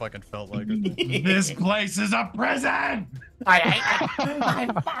what that fucking felt like. This place is a prison.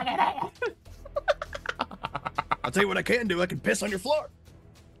 I'll tell you what I can do. I can piss on your floor.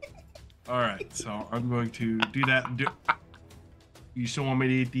 All right, so I'm going to do that. You still want me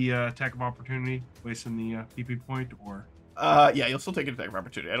to eat the attack of opportunity, wasting the PP point, or? Yeah, you'll still take an attack of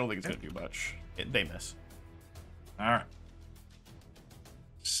opportunity. I don't think it's gonna do much. They miss. All right.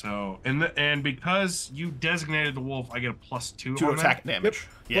 So, and because you designated the wolf, I get a +2 To on attack damage.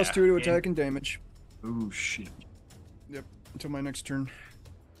 Yeah. +2 to attack and damage. Oh shit, Yep. Until my next turn.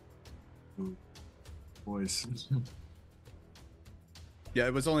 boys. Yeah,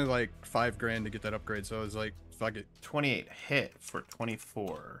 it was only like $5,000 to get that upgrade, so I was like, fuck it. 28 hit for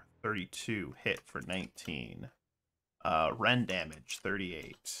 24. 32 hit for 19. Ren damage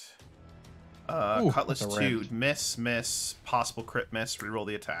 38. Ooh, Cutlass that's a 2, rend. miss, possible crit miss, reroll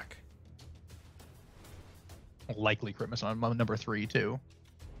the attack. Likely crit miss on number 3 too.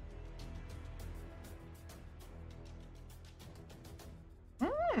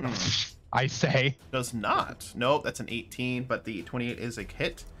 I say. Does not. Nope, that's an 18, but the 28 is a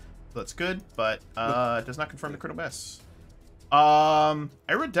hit. So that's good, but does not confirm the critical miss.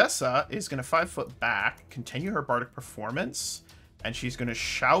 Iridessa is going to 5 foot back, continue her bardic performance, and she's going to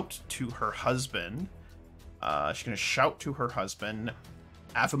shout to her husband. She's going to shout to her husband,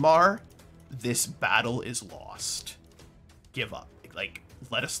 Avamar, this battle is lost. Give up. Like,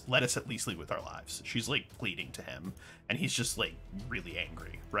 let us at least leave with our lives. She's like pleading to him, and he's just like really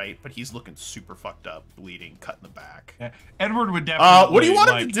angry, right? But he's looking super fucked up, bleeding, cut in the back. Yeah. Edward would definitely. What do you want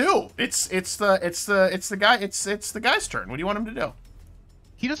him to do? It's the guy's turn. What do you want him to do?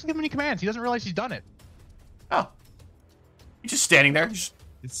 He doesn't give him any commands. He doesn't realize he's done it. Oh, he's just standing there.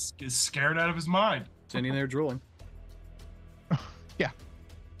 Is scared out of his mind. Standing there drooling.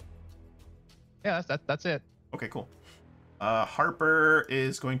 Yeah, that's it. Okay, cool. Harper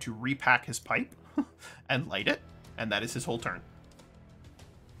is going to repack his pipe and light it, and that is his whole turn.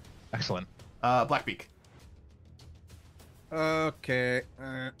 Excellent. Blackbeak. Okay.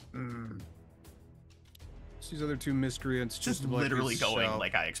 These other two miscreants Just literally going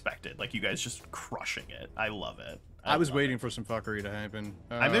like I expected. Like, you guys just crushing it. I love it. I was waiting for some fuckery to happen.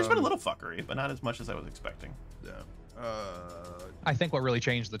 I mean, there's been a little fuckery, but not as much as I was expecting. Yeah. I think what really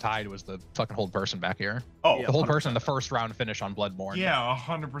changed the tide was the fucking hold person back here. Oh, Yeah, The hold 100%. person in the first round finish on Bloodborne. Yeah,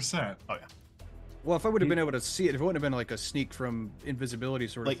 100%. Oh, yeah. Well, if I would have been able to see it, if it wouldn't have been like a sneak from invisibility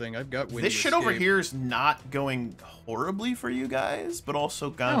sort Like, of thing, I've got windy This shit over escape. here is not going horribly for you guys, but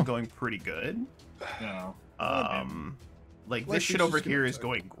also going pretty good. No. Like, Like, this shit he's over just gonna here is attack.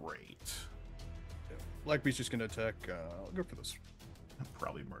 going great. Blackbeast's just gonna attack. I'll go for this. I'll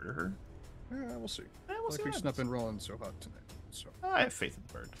probably murder her. Yeah, we'll see. We'll see what Blackbeast's not happens. been rolling so hot tonight. So I have faith in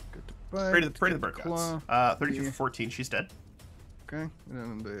the bird. good to Pray to the bird gods. 32 for 14, she's dead. Okay,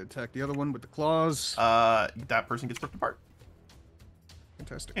 and then they attack the other one with the claws. That person gets ripped apart.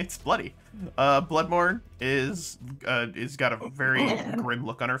 Fantastic. It's bloody. Bloodborne is got a very grim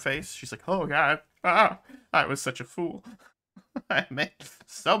look on her face. She's like, "Oh God, I was such a fool. I made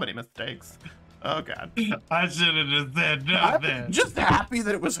so many mistakes. Oh God." I should have just said I'm nothing. just happy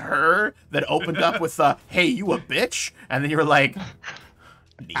that it was her that opened up with "Hey, you a bitch," and then you were like,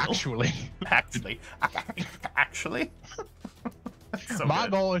 Neil, Actually, actually. So my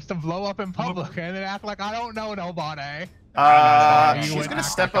good. goal is to blow up in public and then act like I don't know nobody. You She's would gonna act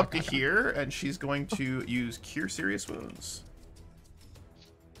step like up to here, and she's going to use Cure Serious Wounds.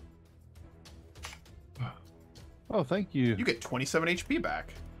 Oh, thank you. You get 27 HP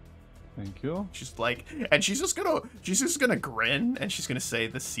back. Thank you. She's like, and she's just gonna grin, and she's gonna say,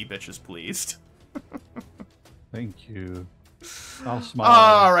 "The sea bitch is pleased." Thank you. I'll smile.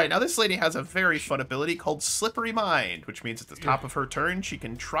 All right, now this lady has a very fun ability called Slippery Mind, which means at the top of her turn she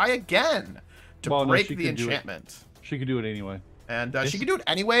can try again to Well, no, break she the can do it. enchantment. She could do it anyway. And This- she can do it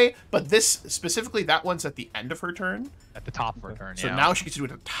anyway, but this specifically, that one's at the end of her turn. At the top of her turn, So yeah. now she gets to do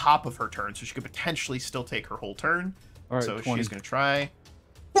it at the top of her turn, so she could potentially still take her whole turn. All right, So 20. she's going to try.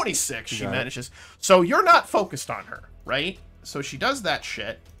 26, You she got it. manages. So you're not focused on her, right? So she does that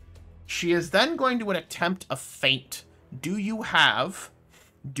shit. She is then going to attempt a feint. Do you have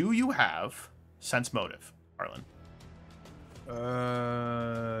sense motive, Arlen?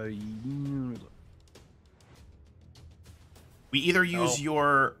 We either use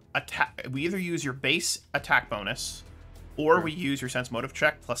your attack. We either use your base attack bonus, or we use your sense motive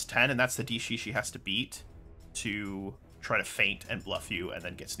check plus 10, and that's the DC she has to beat to try to feint and bluff you, and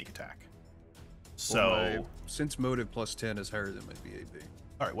then get sneak attack. So, since motive plus 10 is higher than my BAB,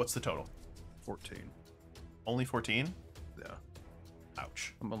 all right, what's the total? 14. Only 14. Yeah,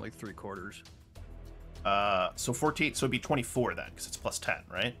 Ouch. I'm on like 3/4. So 14. So it'd be 24 then, because it's plus 10,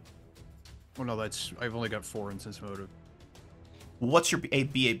 right? Well, no, I've only got 4 in sense motive. What's your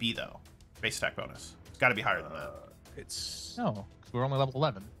BAB though? Base attack bonus. It's got to be higher than that. It's No, 'cause we're only level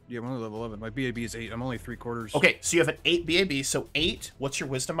 11. yeah, I'm only level 11. My BAB is 8. I'm only 3/4. Okay, so you have an 8 BAB. So 8. What's your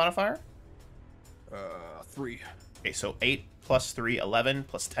wisdom modifier? 3. Okay, so 8 plus 3, 11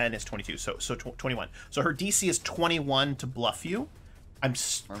 plus 10 is 22. So 21. So her DC is 21 to bluff you. I'm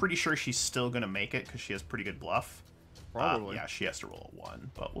pretty sure she's still going to make it because she has pretty good bluff. Probably. Yeah, she has to roll a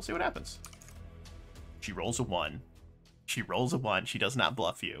 1, but we'll see what happens. She rolls a 1. She rolls a 1. She does not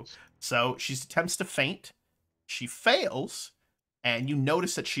bluff you. So she attempts to feint. She fails, and you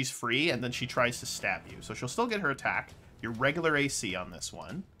notice that she's free, and then she tries to stab you. So she'll still get her attack. Your regular AC on this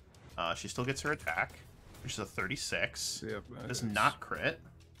one. She still gets her attack, which is a 36. Yeah, Does not crit.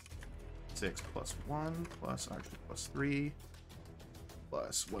 6 plus 1 plus actually plus 3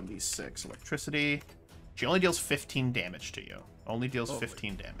 plus 1d6 electricity. She only deals 15 damage to you. Only deals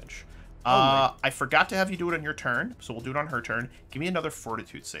 15 damage. I forgot to have you do it on your turn, so we'll do it on her turn. Give me another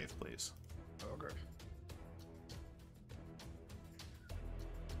fortitude save, please. Okay.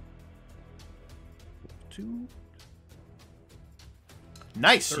 Two.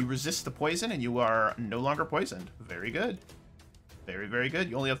 Nice. You resist the poison, and you are no longer poisoned. Very good. Very, very good.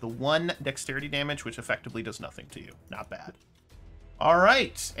 You only have the 1 dexterity damage, which effectively does nothing to you. Not bad. All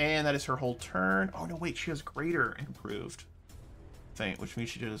right, and that is her whole turn. Oh, no, wait. She has greater improved thing, which means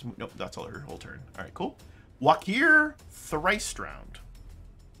she does... Nope, that's all her whole turn. All right, cool. Wakir thrice round.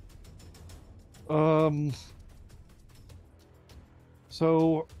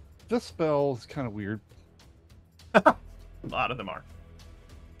 So this spell is kind of weird. A lot of them are.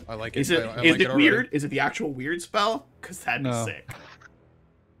 I like it. Is it, I is like it already. weird? Is it the actual weird spell? Because that'd be No. sick.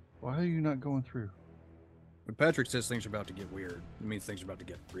 Why are you not going through? When Patrick says things are about to get weird, it means things are about to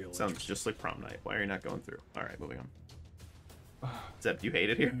get real. Sounds just like prom night. Why are you not going through? All right, moving on. Zeb, do you hate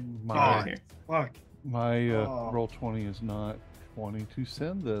it here? My, Here. Fuck. my roll 20 is not wanting to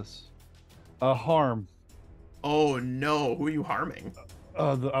send this. Harm. Oh no, who are you harming?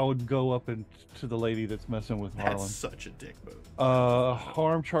 I would go up and to the lady that's messing with That's Harlan. such a dick move.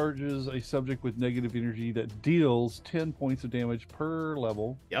 Harm charges a subject with negative energy that deals 10 points of damage per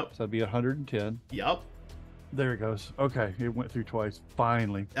level. Yep. So that'd be 110. Yep. There it goes. Okay, it went through twice.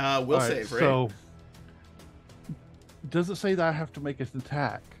 Finally. Will All right, save, right? So, does it say that I have to make an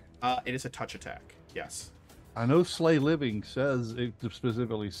attack? It is a touch attack. Yes. I know Slay Living says, it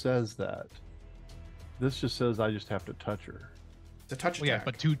specifically says that. This just says I just have to touch her. It's a touch Well, yeah, attack.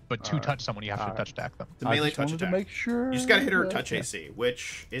 but to Alright. touch someone, you have to Alright. touch attack them. It's a melee I just touch wanted attack. to make sure. You just gotta hit her that- touch AC,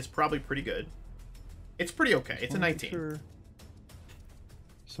 which is probably pretty good. It's pretty okay. It's a wanted to 19. make sure.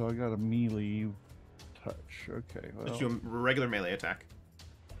 So I got a melee touch. Okay. Let's Well, do a regular melee attack.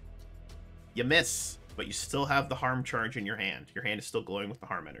 You miss, but you still have the harm charge in your hand. Your hand is still glowing with the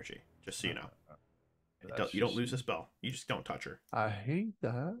harm energy, just so you know. that's You don't just- lose the spell. You just don't touch her. I hate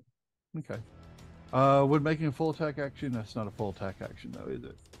that. Okay. Would making a full attack action? That's not a full attack action, though, is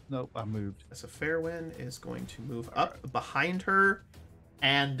it? Nope, I moved. So Fairwind is going to move up behind her,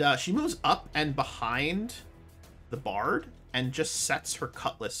 and she moves up and behind the bard and just sets her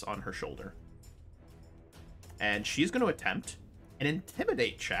cutlass on her shoulder. And she's going to attempt an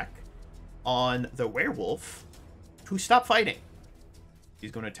intimidate check on the werewolf to stop fighting.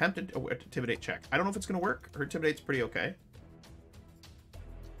 He's going to attempt an intimidate check. I don't know if it's going to work. Her intimidate's pretty okay.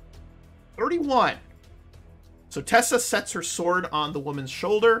 31. So Tessa sets her sword on the woman's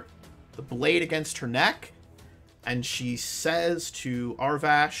shoulder, the blade against her neck, and she says to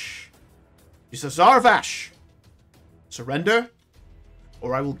Arvash, she says, Arvash, surrender,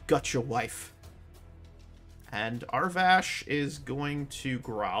 or I will gut your wife. And Arvash is going to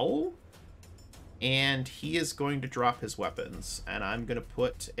growl, and he is going to drop his weapons. And I'm going to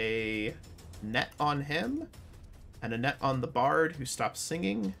put a net on him, and a net on the bard who stops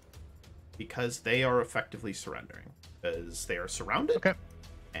singing, because they are effectively surrendering. Because they are surrounded. Okay.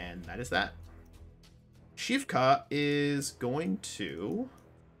 And that is that. Shivka is going to...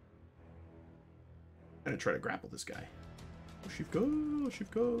 I'm going to try to grapple this guy. Oh,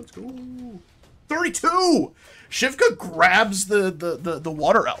 Shivka, let's go. 32! Shivka grabs the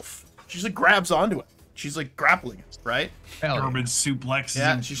water elf. She just like grabs onto it. She's like grappling it, right? Hell yeah. German suplexes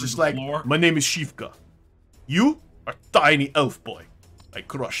Yeah, him she's through just the like, floor. my name is Shivka. You are tiny elf boy. I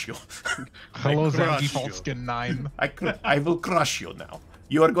crush you. Hello, I Zen crush Default you. Skin 9. I will crush you now.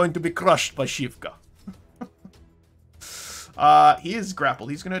 You are going to be crushed by Shivka. He is grappled.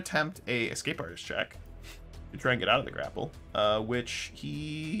 He's going to attempt a escape artist check to try and get out of the grapple, which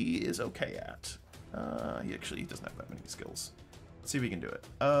he is okay at. He doesn't have that many skills. Let's see if we can do it.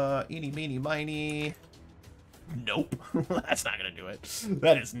 Eeny, meeny, miny. Nope. That's not gonna do it.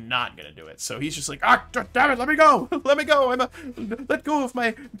 That is not gonna do it. So he's just like, damn it, let me go! Let me go! Let go of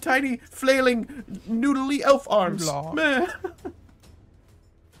my tiny, flailing, noodly elf arms. Blah. Meh.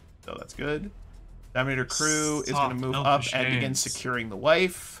 So that's good. Dominator crew is gonna Soft move up elfish and begin hands. securing the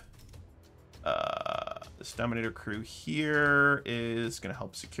wife. This Dominator crew here is gonna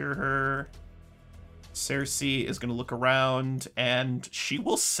help secure her. Cersei is gonna look around and she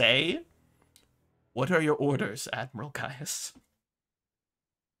will say, what are your orders, Admiral Caius?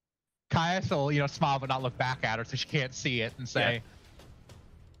 Caius will, smile but not look back at her so she can't see it and say,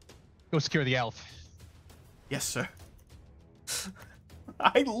 go secure the elf. Yes, sir.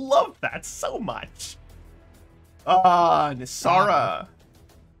 I love that so much. Nisara. I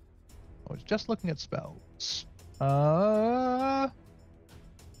was just looking at spells.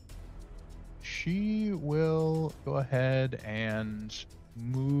 She will go ahead and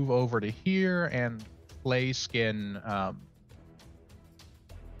move over to here and play skin. Actually,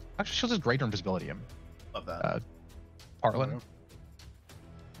 she'll just greater invisibility him. Love that. Parlin.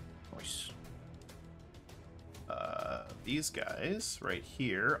 Nice. These guys right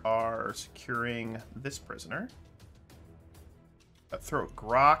here are securing this prisoner. Throat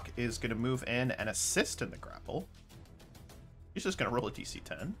Grok is going to move in and assist in the grapple. He's just going to roll a DC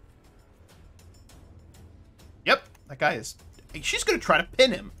 10. Yep, that guy is... She's going to try to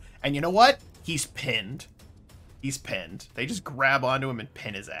pin him. And you know what? He's pinned. He's pinned. They just grab onto him and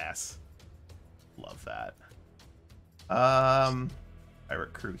pin his ass. Love that.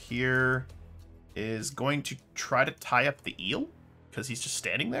 Pirate crew here is going to try to tie up the eel because he's just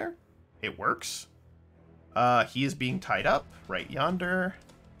standing there. It works. He is being tied up right yonder.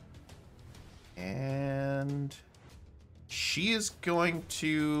 And she is going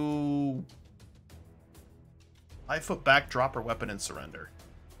to 5 foot back, drop her weapon, and surrender.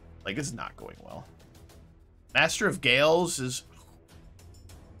 Like, it's not going well. Master of Gales is...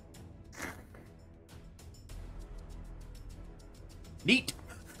 Neat.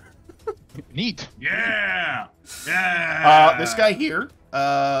 Neat. Yeah. Yeah. This guy here,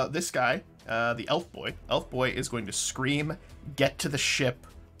 the elf boy. Elf boy is going to scream, "Get to the ship,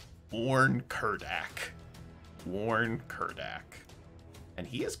 warn Kurdak." Warn Kurdak. And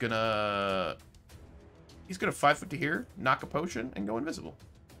he is gonna... He's gonna 5 foot to here, knock a potion, and go invisible.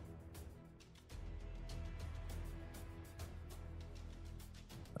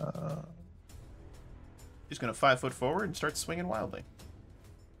 He's gonna 5 foot forward and start swinging wildly.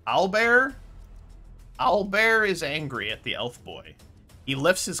 Owlbear is angry at the elf boy. He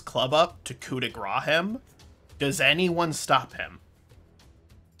lifts his club up to coup de grace him. Does anyone stop him?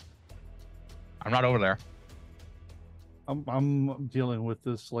 I'm not over there. I'm dealing with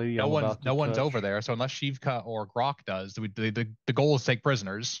this lady. No one's over there. So unless Shivka or Grok does, the goal is to take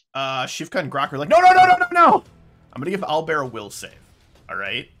prisoners. Shivka and Grok are like, no. I'm gonna give Owlbear a will save. All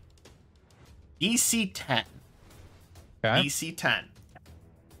right. DC 10. Okay. DC 10.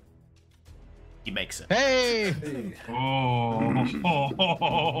 He makes it. Hey!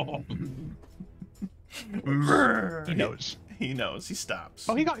 Oh. He knows. He knows. He stops.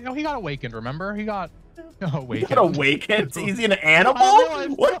 Oh, he got awakened. Remember, he got awakened. He got awakened. Is he an animal? I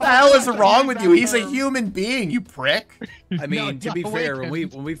realized- What the hell is wrong with you? He's a human being. You prick. I mean, No, to be no, fair,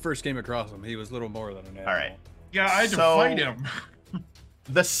 wait. when we first came across him, he was little more than an animal. All right. Yeah, I had to So- fight him.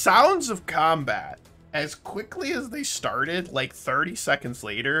 The sounds of combat, as quickly as they started, like 30 seconds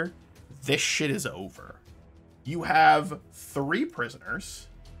later, this shit is over. You have 3 prisoners.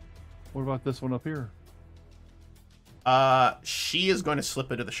 What about this one up here? She is going to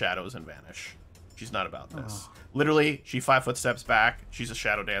slip into the shadows and vanish. She's not about this. Oh. Literally, she 5 foot steps back. She's a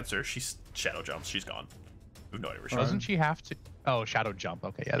shadow dancer. She shadow jumps. She's gone. We have no idea where she is. Doesn't she have to? Oh, shadow jump.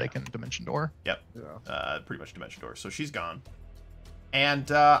 Okay, yeah, they can dimension door. Yep. Yeah. Pretty much dimension door. So she's gone.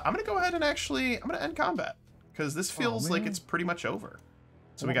 And I'm gonna go ahead and I'm gonna end combat because this feels like man. it's pretty much over.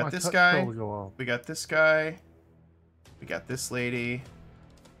 So I we want got my this touch guy. spell to go off. We got this guy. We got this lady.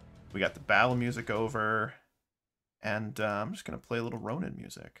 We got the battle music over. And I'm just gonna play a little Ronin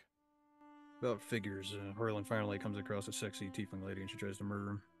music. About figures, Harlan finally comes across a sexy tiefling lady and she tries to murder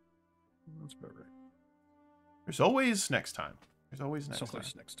him. That's about right. There's always next time. There's always next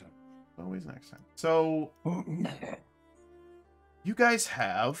Someplace time. next time. Always next time. So you guys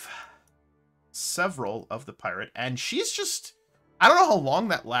have several of the pirate, and she's just, I don't know how long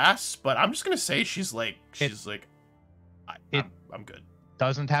that lasts, but I'm just gonna say she's like I'm good.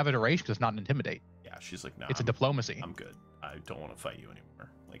 Doesn't have a duration because it's not an intimidate. Yeah, she's like, no, It's a diplomacy. I'm good. I don't want to fight you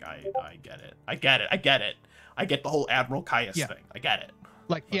anymore. Like I get it. I get the whole Admiral Caius Yeah. thing. I get it.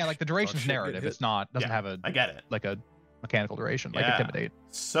 Like the duration's shit, good narrative. hit. It's not doesn't Yeah, have a I get it. like a mechanical duration like Yeah. intimidate.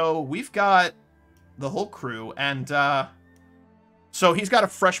 So we've got the whole crew, and so he's got a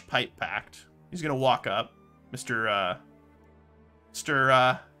fresh pipe packed. He's gonna walk up, Mr.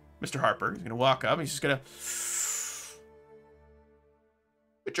 Harper. He's gonna walk up. And he's just gonna.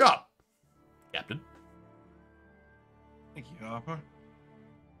 Good job, Captain. Thank you, Harper.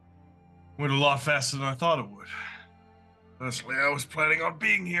 Went a lot faster than I thought it would. Honestly, I was planning on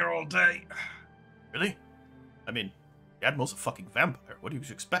being here all day. Really? I mean, the Admiral's a fucking vampire. What do you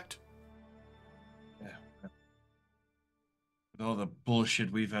expect? Yeah. With all the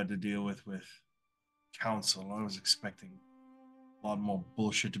bullshit we've had to deal with Council, I was expecting a lot more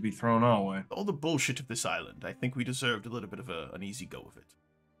bullshit to be thrown our way. All the bullshit of this island. I think we deserved a little bit of an easy go of it.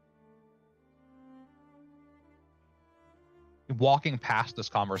 Walking past this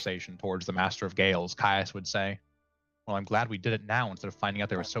conversation towards the Master of Gales, Caius would say, "Well, I'm glad we did it now instead of finding out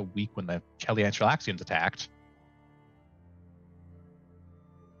they were so weak when the Chelian Shalaxians attacked."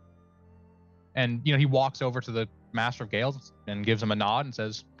 And he walks over to the Master of Gales and gives him a nod and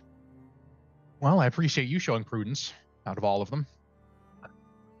says, "Well, I appreciate you showing prudence out of all of them."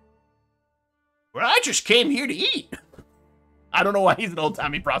 Well, I just came here to eat. I don't know why he's an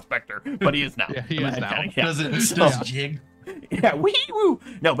old-timey prospector, but he is now. Yeah, he is now. Yeah. Does So- jig? Yeah, woo.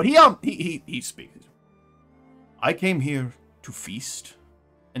 No, but he speaks. I came here to feast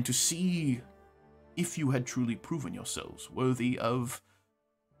and to see if you had truly proven yourselves worthy of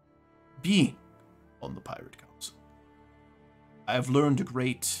being on the Pirate Council. I have learned a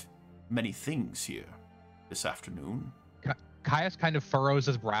great many things here this afternoon. Caius kind of furrows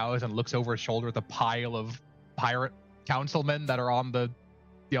his brows and looks over his shoulder at the pile of pirate councilmen that are on the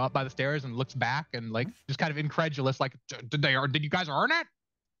up by the stairs and looks back and just kind of incredulous, like, did you guys earn it?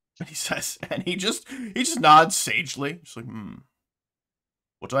 And he says, and he just nods sagely, just like,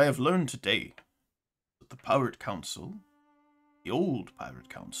 What I have learned today, that the Pirate Council, the old Pirate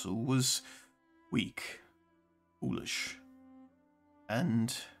Council, was weak, foolish,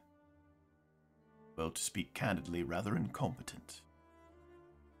 and, well, to speak candidly, rather incompetent.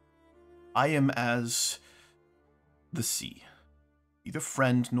 I am as the sea, neither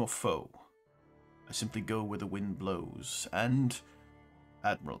friend nor foe. I simply go where the wind blows, and,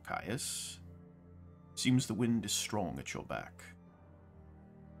 Admiral Caius, seems the wind is strong at your back.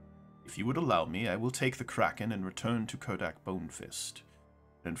 If you would allow me, I will take the Kraken and return to Kodak Bonefist,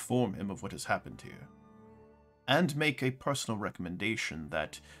 and inform him of what has happened here, and make a personal recommendation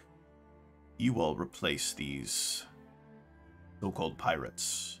that you all replace these so-called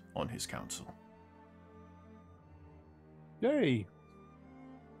pirates on his council. Yay!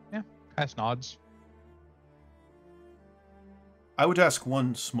 Caius nods. I would ask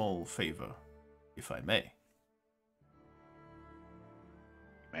one small favor, if I may.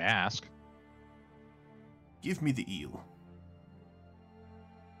 May I ask? Give me the eel.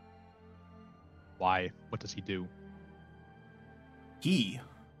 Why? What does he do? He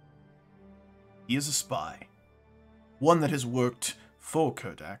is a spy. One that has worked for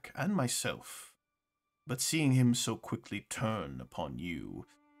Kodak and myself. But seeing him so quickly turn upon you,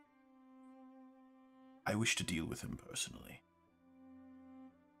 I wish to deal with him personally.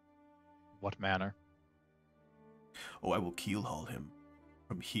 What manner? Oh, I will keelhaul him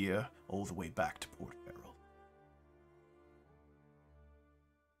from here all the way back to Port Peril.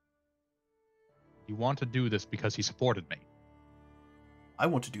 You want to do this because he supported me. I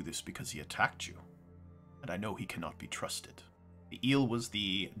want to do this because he attacked you, and I know he cannot be trusted. The eel was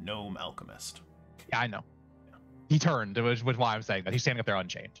the gnome alchemist. Yeah, I know. He turned, which is why I'm saying that. He's standing up there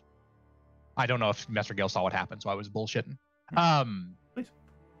unchained. I don't know if Master Gale saw what happened, so I was bullshitting. Please.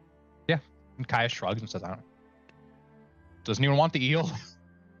 Yeah. And Caius shrugs and says, I don't know. Doesn't anyone want the eel?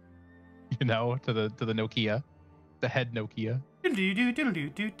 You know, to the Nokia. The head Nokia. Does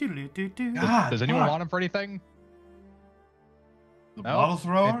anyone want him for anything? The No? bottle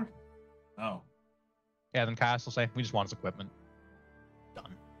thrower? No. Yeah, then Caius will say, we just want his equipment.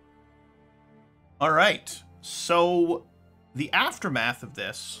 Done. All right. So, the aftermath of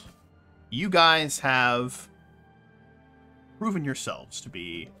this, you guys have proven yourselves to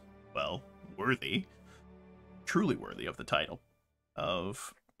be, well, worthy, truly worthy of the title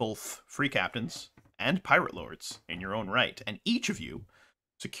of both free captains and pirate lords in your own right. And each of you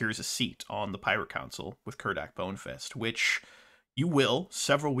secures a seat on the Pirate Council with Kodak Bonefist, which you will,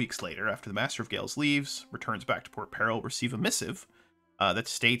 several weeks later, after the Master of Gales leaves, returns back to Port Peril, receive a missive that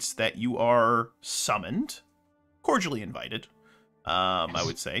states that you are summoned, cordially invited, I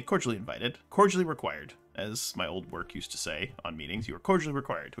would say, cordially invited, cordially required, as my old work used to say on meetings. You are cordially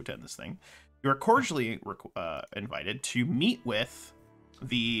required to attend this thing. You are cordially invited to meet with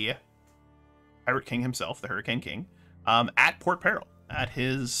the Pirate King himself, the Hurricane King, at Port Peril, at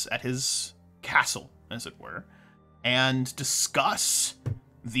his castle, as it were, and discuss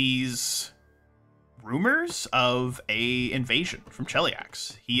these rumors of a invasion from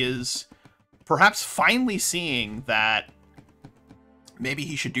Cheliax. He is perhaps finally seeing that maybe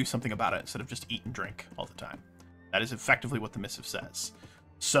he should do something about it instead of just eat and drink all the time. That is effectively what the missive says.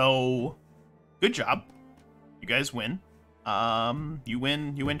 So, good job. You guys win. You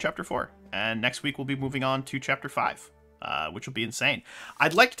win chapter 4. And next week we'll be moving on to chapter 5, which will be insane.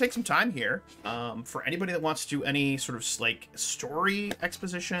 I'd like to take some time here for anybody that wants to do any sort of like story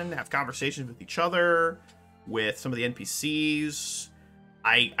exposition, have conversations with each other, with some of the NPCs.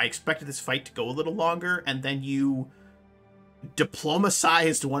 I expected this fight to go a little longer, and then you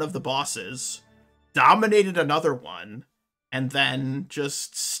diplomatized one of the bosses, dominated another one, and then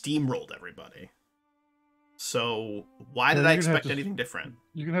just steamrolled everybody. So why did I expect anything different?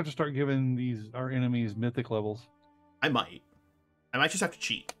 You're gonna have to start giving our enemies mythic levels. I might just have to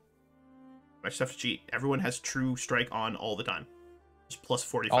cheat. Everyone has true strike on all the time. Just plus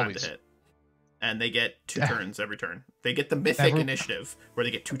 45 Always. to hit. And they get 2 turns every turn. They get the mythic initiative, where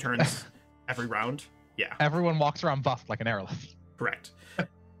they get 2 turns every round. Yeah. Everyone walks around buffed like an airlift. Correct.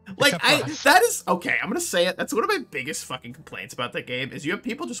 That is, okay, I'm gonna say it. That's one of my biggest fucking complaints about that game, is you have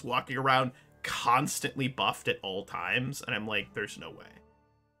people just walking around constantly buffed at all times, and I'm like, there's no way.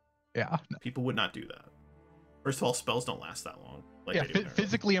 Yeah. People would not do that. First of all, spells don't last that long. Like Yeah, they do in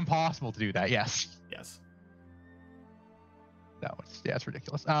physically impossible to do that, yes. Yes. No, it's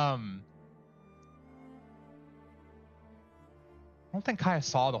ridiculous. I don't think Kaya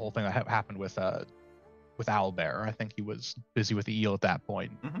saw the whole thing that happened with Owlbear. I think he was busy with the eel at that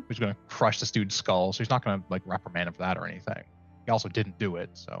point. Mhm. He was going to crush this dude's skull, so he's not going to like reprimand him for that or anything. He also didn't do it,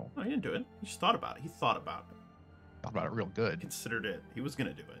 so No, he didn't do it. He just thought about it. He thought about it. thought about it real good. Considered it. He was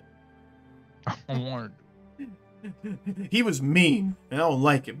gonna do it. I wanted. He was mean, and I don't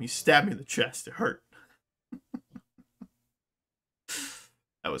like him. He stabbed me in the chest. It hurt.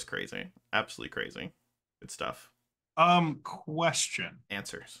 That was crazy. Absolutely crazy. Good stuff. Question.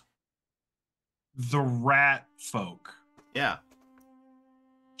 Answers. The rat folk. Yeah.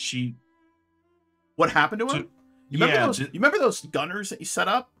 She. What happened to him? You remember those gunners that you set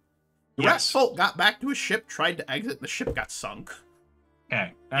up? The rat Yes. folk got back to his ship, tried to exit, and the ship got sunk.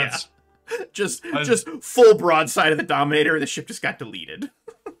 Okay, that's just full broadside of the Dominator, and the ship just got deleted.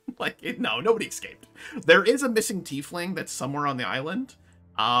 Nobody escaped. There is a missing tiefling that's somewhere on the island,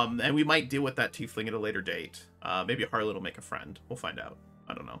 and we might deal with that tiefling at a later date. Maybe Harlan will make a friend. We'll find out.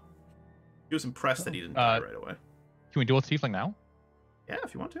 I don't know. He was impressed that he didn't die right away. Can we deal with tiefling now? Yeah,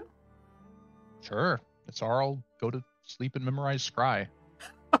 if you want to. Sure. It's I'll go to sleep and memorize Scry.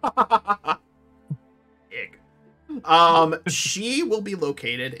 Egg. She will be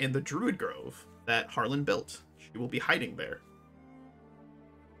located in the Druid Grove that Harlan built. She will be hiding there.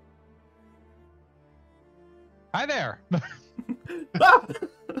 Hi there. How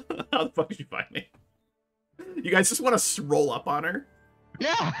the fuck did you find me? You guys just want to roll up on her?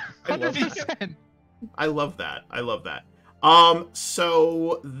 Yeah, I love 100%. I love that. I love that.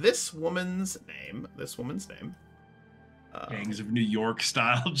 So this woman's name. Gangs of New York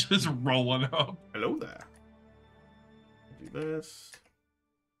style, just rolling up. Hello there. Do this.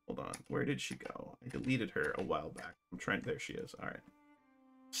 Hold on. Where did she go? I deleted her a while back. There she is. All right.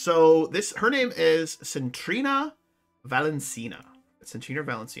 So her name is Centrina Valencina.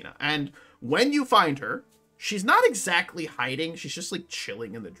 And when you find her, she's not exactly hiding. She's just like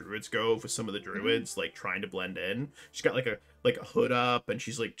chilling in the Druid's Grove with some of the Druids, like trying to blend in. She's got like a hood up, and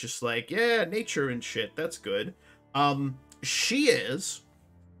she's like just like, yeah, nature and shit. That's good. She is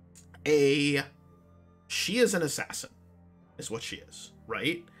an assassin, is what she is,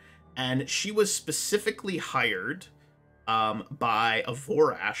 right? And she was specifically hired by a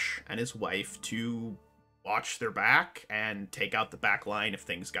Vorash and his wife to watch their back and take out the back line if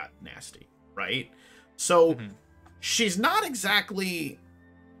things got nasty, right? So she's not exactly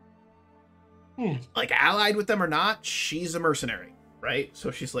like allied with them or not. She's a mercenary, right?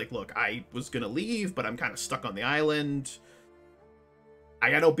 So she's like, look, I was gonna leave, but I'm kind of stuck on the island. I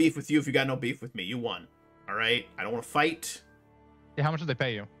got no beef with you if you got no beef with me. You won. All right? I don't want to fight. Yeah, how much did they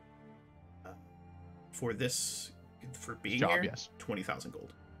pay you? For being Job, here? yes. 20,000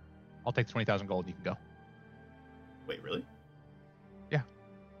 gold. I'll take 20,000 gold. You can go. Wait, really? Yeah.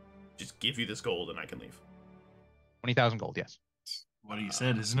 Just give you this gold and I can leave. 20,000 gold, yes. What he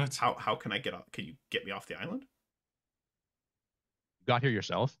said, isn't it? How can I get off? Can you get me off the island? You got here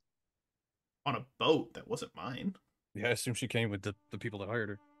yourself. On a boat that wasn't mine. Yeah, I assume she came with the people that hired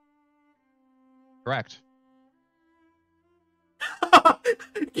her. Correct.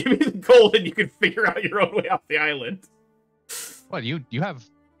 Give me the gold and you can figure out your own way off the island. Well, you have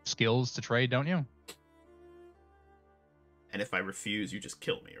skills to trade, don't you? And if I refuse, you just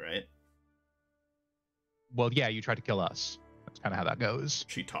kill me, right? Well, yeah, you tried to kill us. That's kind of how that goes.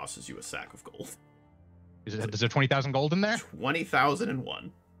 She tosses you a sack of gold. Is there 20,000 gold in there?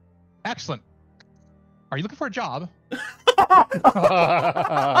 20,001. Excellent. Are you looking for a job? I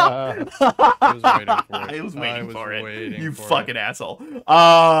was waiting for it. You fucking asshole.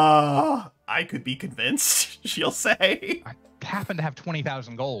 I could be convinced, she'll say. I happen to have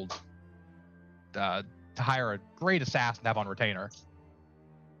 20,000 gold to hire a great assassin to have on retainer.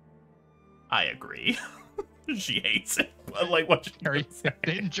 I agree. She hates it. Like what you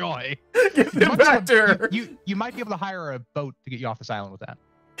Enjoy. Give it back to her. You might be able to hire a boat to get you off this island with that.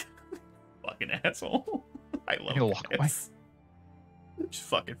 Fucking asshole. I love He'll walk away. Just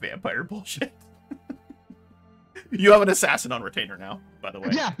fucking vampire bullshit. You have an assassin on retainer now, by the way.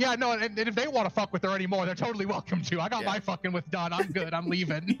 Yeah, no, and if they want to fuck with her anymore, they're totally welcome to. I got my fucking with done. I'm good. I'm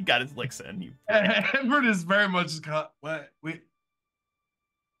leaving. He got his licks in. Edward is very much what? Wait.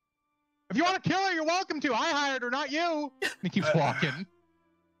 If you want to kill her, you're welcome to. I hired her, not you. And he keeps walking.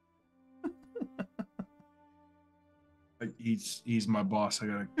 He's my boss. I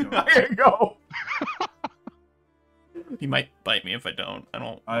gotta go. I gotta go. He might bite me if I don't. I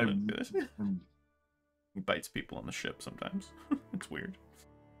don't want to do this. He bites people on the ship sometimes. It's weird.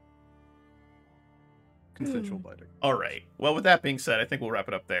 Consensual biting. All right. Well, with that being said, I think we'll wrap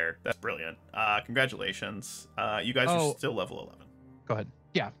it up there. That's brilliant. Congratulations. You guys are still level 11. Go ahead.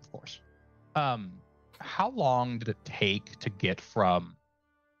 Yeah, of course. How long did it take to get from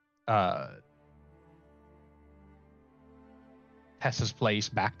Tessa's place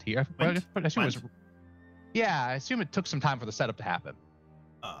back to here? I assume it was. Yeah, I assume it took some time for the setup to happen.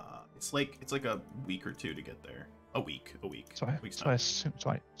 It's like a week or two to get there. A week. So A week's I not. assume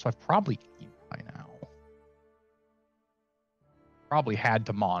so I've probably eaten by now. Probably had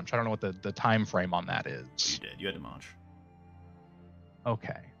to munch. I don't know what the time frame on that You is. did. You had to munch.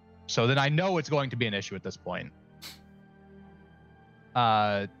 Okay. So then I know it's going to be an issue at this point.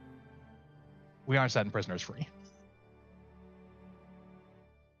 We aren't setting prisoners free.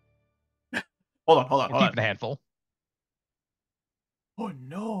 Hold on. We're keeping a handful. Oh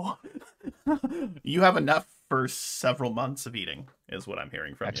no. You have enough for several months of eating, is what I'm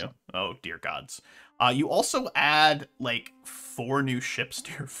hearing from Excellent. you. Oh dear gods. You also add like 4 new ships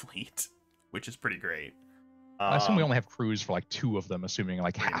to your fleet, which is pretty great. I assume we only have crews for like 2 of them, assuming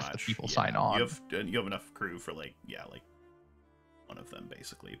like Pretty half the much, people yeah. sign on. You have enough crew for like 1 of them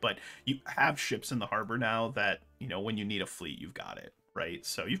basically. But you have ships in the harbor now that, when you need a fleet, you've got it, right?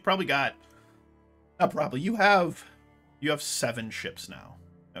 So you've probably got you have 7 ships now,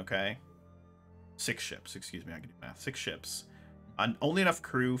 okay? 6 ships, excuse me, I can do math. 6 ships. Only enough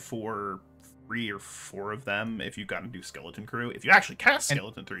crew for 3 or 4 of them if you've got to do skeleton crew. If you actually cast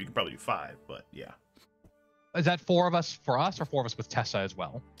skeleton crew, you can probably do 5, but yeah. Is that 4 of us for us or 4 of us with Tessa as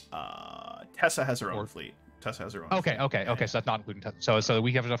well? Tessa has her own fleet. Tessa has her own Okay, fleet. okay. So that's not including Tessa. So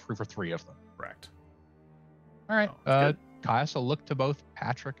we have enough crew for 3 of them. Correct. All right. Oh, Caius will look to both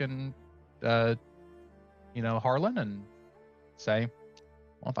Patrick and Harlan and say,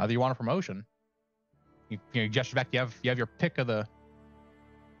 well, if either you want a promotion, you gesture back. You have your pick of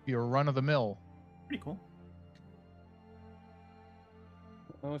your run of the mill. Pretty cool.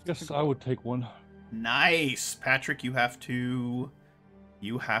 I guess I would take one. Nice, Patrick. You have to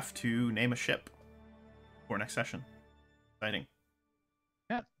name a ship for next session. Exciting.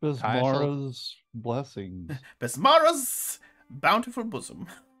 Yeah. Bismara's blessings. Besmara's bountiful bosom.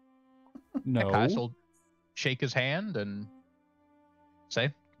 No. Caius will shake his hand and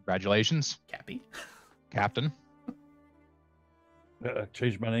say, "Congratulations, Cappy. Captain."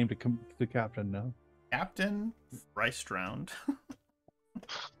 Change my name to Captain now. Captain thrice drowned.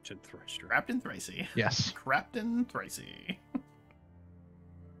 Captain Thricey. Yes. Captain Thricey.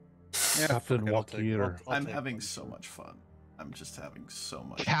 Yeah, Captain fuck it, I'll Walketer. I'll I'm take having one, so sure. much fun. I'm just having so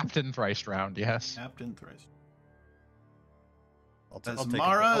much Captain thrice round. Yes. Captain Thrice. I'll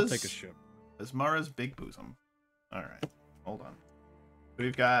Besmara's- take a ship. Besmara's big bosom. Alright. Hold on.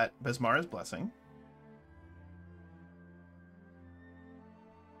 We've got Besmara's blessing.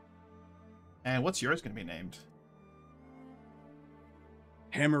 And what's yours going to be named?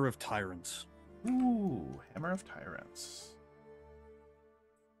 Hammer of Tyrants. Ooh, Hammer of Tyrants.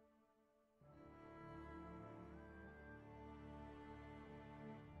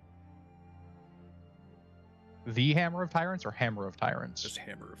 The Hammer of Tyrants or Hammer of Tyrants? Just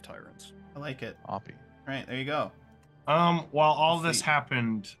Hammer of Tyrants. I like it. Oppie. Alright, there you go. While all this Sweet.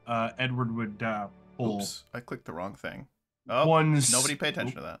 happened, Edward would pull Oops, I clicked the wrong thing. Oh, one's nobody pay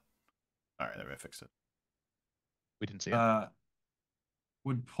attention to that. Alright, there, I fixed it. We didn't see it.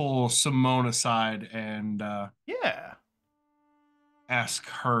 Would pull Simone aside and Yeah. ask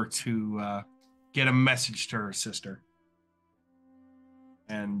her to get a message to her sister.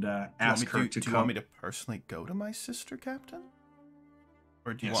 And ask her to do you want come. me to personally go to my sister, Captain?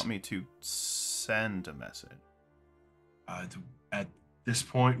 Or do you Yes. want me to send a message? At this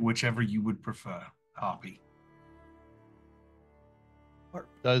point, whichever you would prefer, Harpy.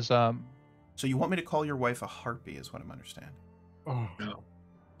 Does So you want me to call your wife a harpy, is what I'm understanding. Oh, No.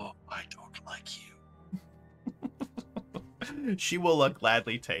 Oh, I don't like you. She will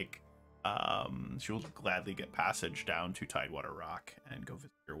gladly take. She will gladly get passage down to Tidewater Rock and go visit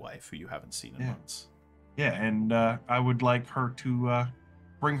your wife, who you haven't seen in Yeah. months. Yeah, and I would like her to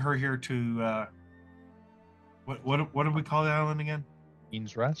bring her here to what do we call the island again?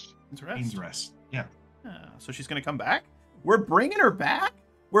 Queen's Rest? Queen's Rest. Yeah. Yeah, so she's gonna come back. We're bringing her back.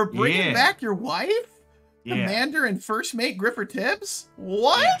 We're bringing Yeah. back your wife, Yeah. Commander and First Mate Griffer Tibbs.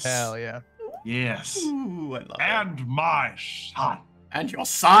 What? Yes. Hell yeah. Yes. Ooh, I love it. And my son. And your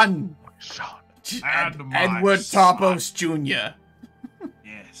son, And my Edward son. Topos Jr.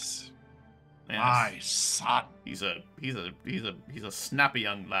 Yes. Yes. My son. He's a snappy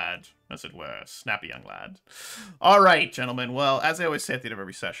young lad, as it were. Snappy young lad. All right, gentlemen. Well, as I always say at the end of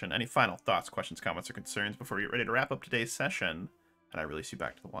every session, any final thoughts, questions, comments, or concerns before we get ready to wrap up today's session, and I release you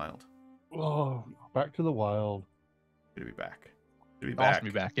back to the wild. oh, back to the wild. Good to be back. Good to be Awesome back. to be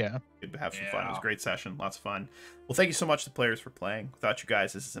back, yeah. Good to have some fun. It was a Yeah. great session. Lots of fun. Well, thank you so much to the players for playing. Without you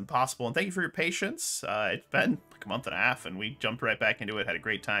guys, this is impossible. And thank you for your patience. It's been like a month and a half, and we jumped right back into it. Had a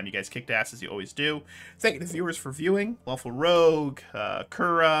great time. You guys kicked ass as you always do. Thank you to the viewers for viewing. Lawful Rogue,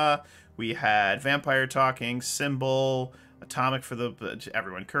 Kura. We had Vampire Talking, Symbol, Atomic for the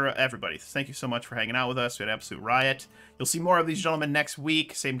everyone, Kura, everybody. Thank you so much for hanging out with us. We had an absolute riot. You'll see more of these gentlemen next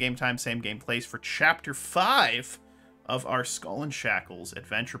week. Same game time, same game place for Chapter 5 of our Skull and Shackles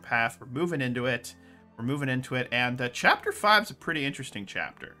adventure path. We're moving into it. And Chapter 5 is a pretty interesting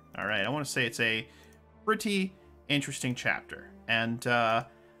chapter. All right, I want to say it's a pretty interesting chapter. And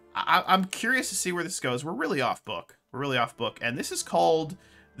I'm curious to see where this goes. We're really off book. And this is called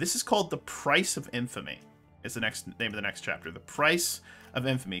The Price of Infamy. Is the next name of the next chapter. The Price of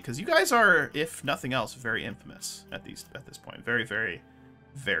Infamy. Because you guys are, if nothing else, very infamous at this point. Very, very,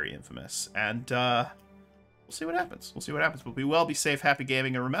 very infamous. And we'll see what happens. But be well, be safe, happy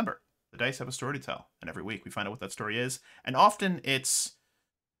gaming, and remember, the dice have a story to tell. And every week we find out what that story is. And often it's,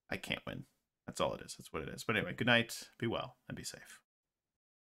 I can't win. That's all it is. That's what it is. But anyway, good night, be well, and be safe.